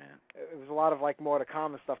stuff, man. It was a lot of more of the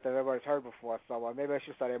common stuff that everybody's heard before. So maybe I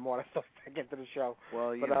should start adding more of that stuff back into the show.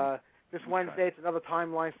 Well, this Wednesday, it's another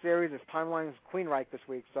Timeline series. It's Timeline's Queensryche this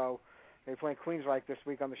week, so they're playing Queensryche this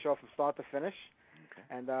week on the show from start to finish. Okay.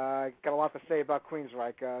 And got a lot to say about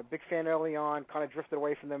Queensryche. Big fan early on, kind of drifted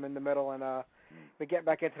away from them in the middle, and been getting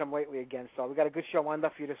back into them lately again. So we got a good show lined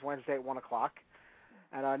up for you this Wednesday at 1 o'clock.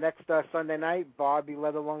 And next Sunday night, Bobby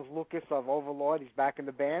Leatherlungs Lucas of Overlord, he's back in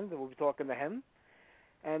the band. We'll be talking to him.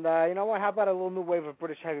 And you know what? How about a little new wave of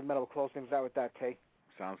British heavy metal? We'll close things out with that, T.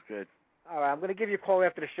 Sounds good. All right, I'm going to give you a call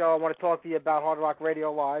after the show. I want to talk to you about Hard Rock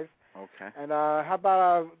Radio Live. Okay. And how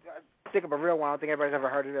about think of a real one? I don't think everybody's ever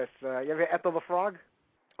heard of this. You ever hear Ethel the Frog?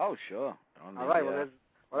 Oh, sure. All right, well,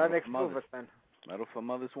 that makes 2 of us then. Metal for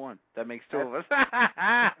Mothers 1. That makes 2 of us.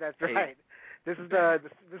 That's right. This is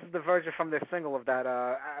the version from their single of that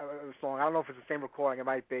song. I don't know if it's the same recording. It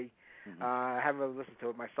might be. Mm-hmm. I haven't really listened to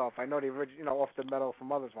it myself. I know the original, off the Metal for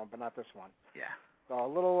Mothers one, but not this one. Yeah. So a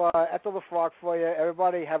little Ethel the Frog for you.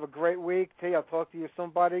 Everybody, have a great week. T, I'll talk to you soon,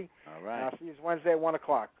 buddy. All right. I'll see you Wednesday at 1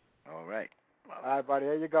 o'clock. All right. Well, all right, buddy.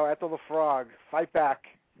 There you go. Ethel the Frog. Fight back.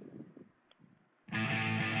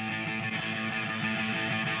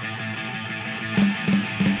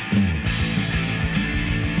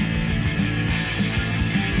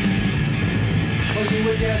 You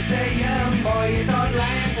were just a young boy, you thought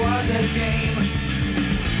life was a game.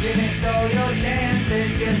 You missed all your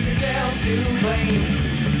chances, just yourself to blame.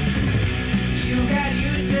 You got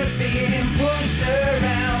used to being pushed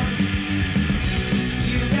around.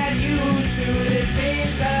 You got used to the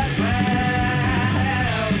things around.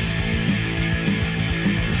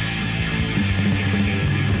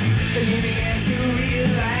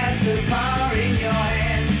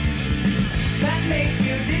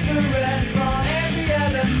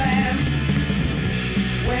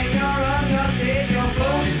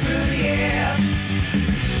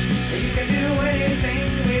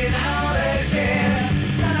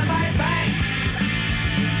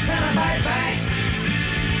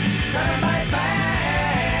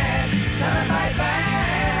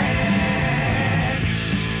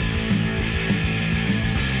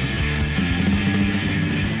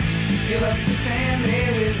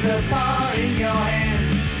 the power in your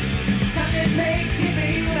hands. 'Cause it makes you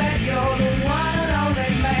feel that you're the one and only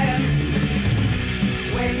man.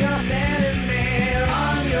 When you're standing there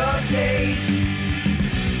on your stage,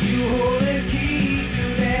 you hold the key to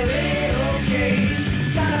their little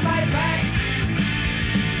cage. Gotta fight back,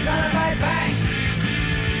 gotta fight back,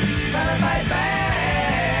 gotta fight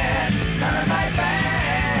back, gotta fight back.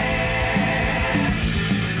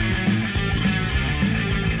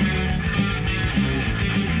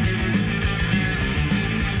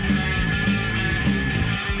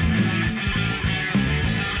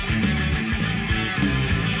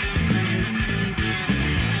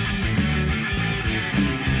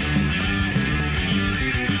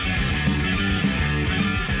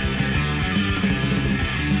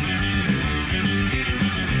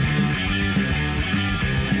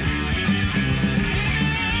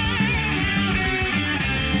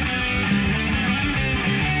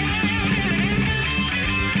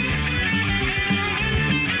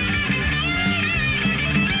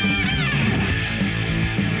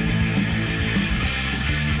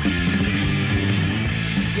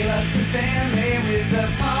 Family with the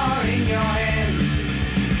power in your hands.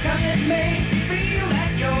 'Cause it makes you feel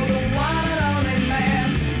that you're the one and only man.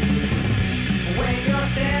 When you're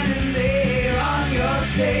standing there on your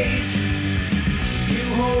stage,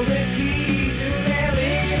 you hold the key to their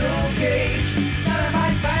little cage. Gotta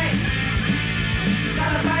fight back,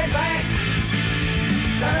 gotta fight back,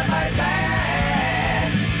 gotta fight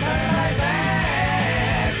back, gotta fight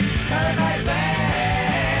back, gotta fight back.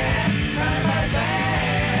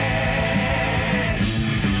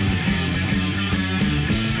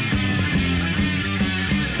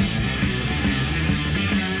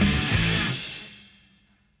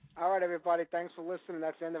 All right, everybody, thanks for listening.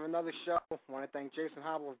 That's the end of another show. I want to thank Jason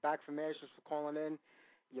Hobel of Back from Ashes for calling in,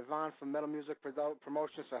 Yvonne from Metal Music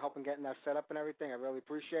Promotions for helping getting that set up and everything. I really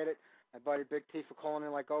appreciate it. My buddy Big T for calling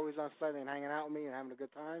in like always on Sunday and hanging out with me and having a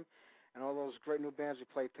good time. And all those great new bands we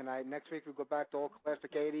played tonight. Next week we go back to all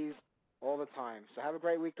classic 80s all the time. So have a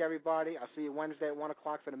great week, everybody. I'll see you Wednesday at 1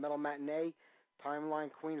 o'clock for the Metal Matinee,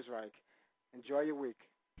 Timeline Queensryche. Enjoy your week.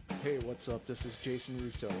 Hey, what's up? This is Jason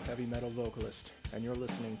Russo, heavy metal vocalist, and you're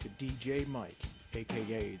listening to DJ Mike,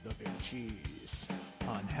 a.k.a. The Big Cheese,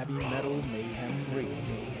 on Heavy Metal Mayhem Radio.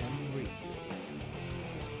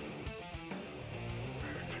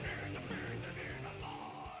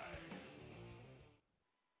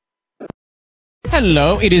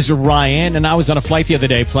 Hello, it is Ryan, and I was on a flight the other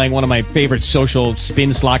day playing one of my favorite social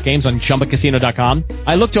spin slot games on ChumbaCasino.com.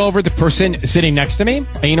 I looked over the person sitting next to me,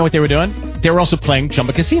 and you know what they were doing? They were also playing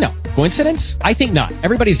Chumba Casino. Coincidence? I think not.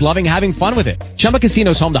 Everybody's loving having fun with it. Chumba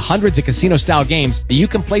Casino is home to hundreds of casino-style games that you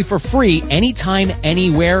can play for free anytime,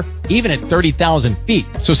 anywhere, even at 30,000 feet.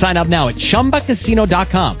 So sign up now at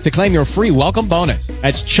ChumbaCasino.com to claim your free welcome bonus.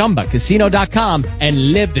 That's ChumbaCasino.com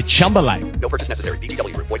and live the Chumba life. No purchase necessary.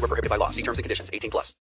 VGW. Void where prohibited by law. See terms and conditions. 18+.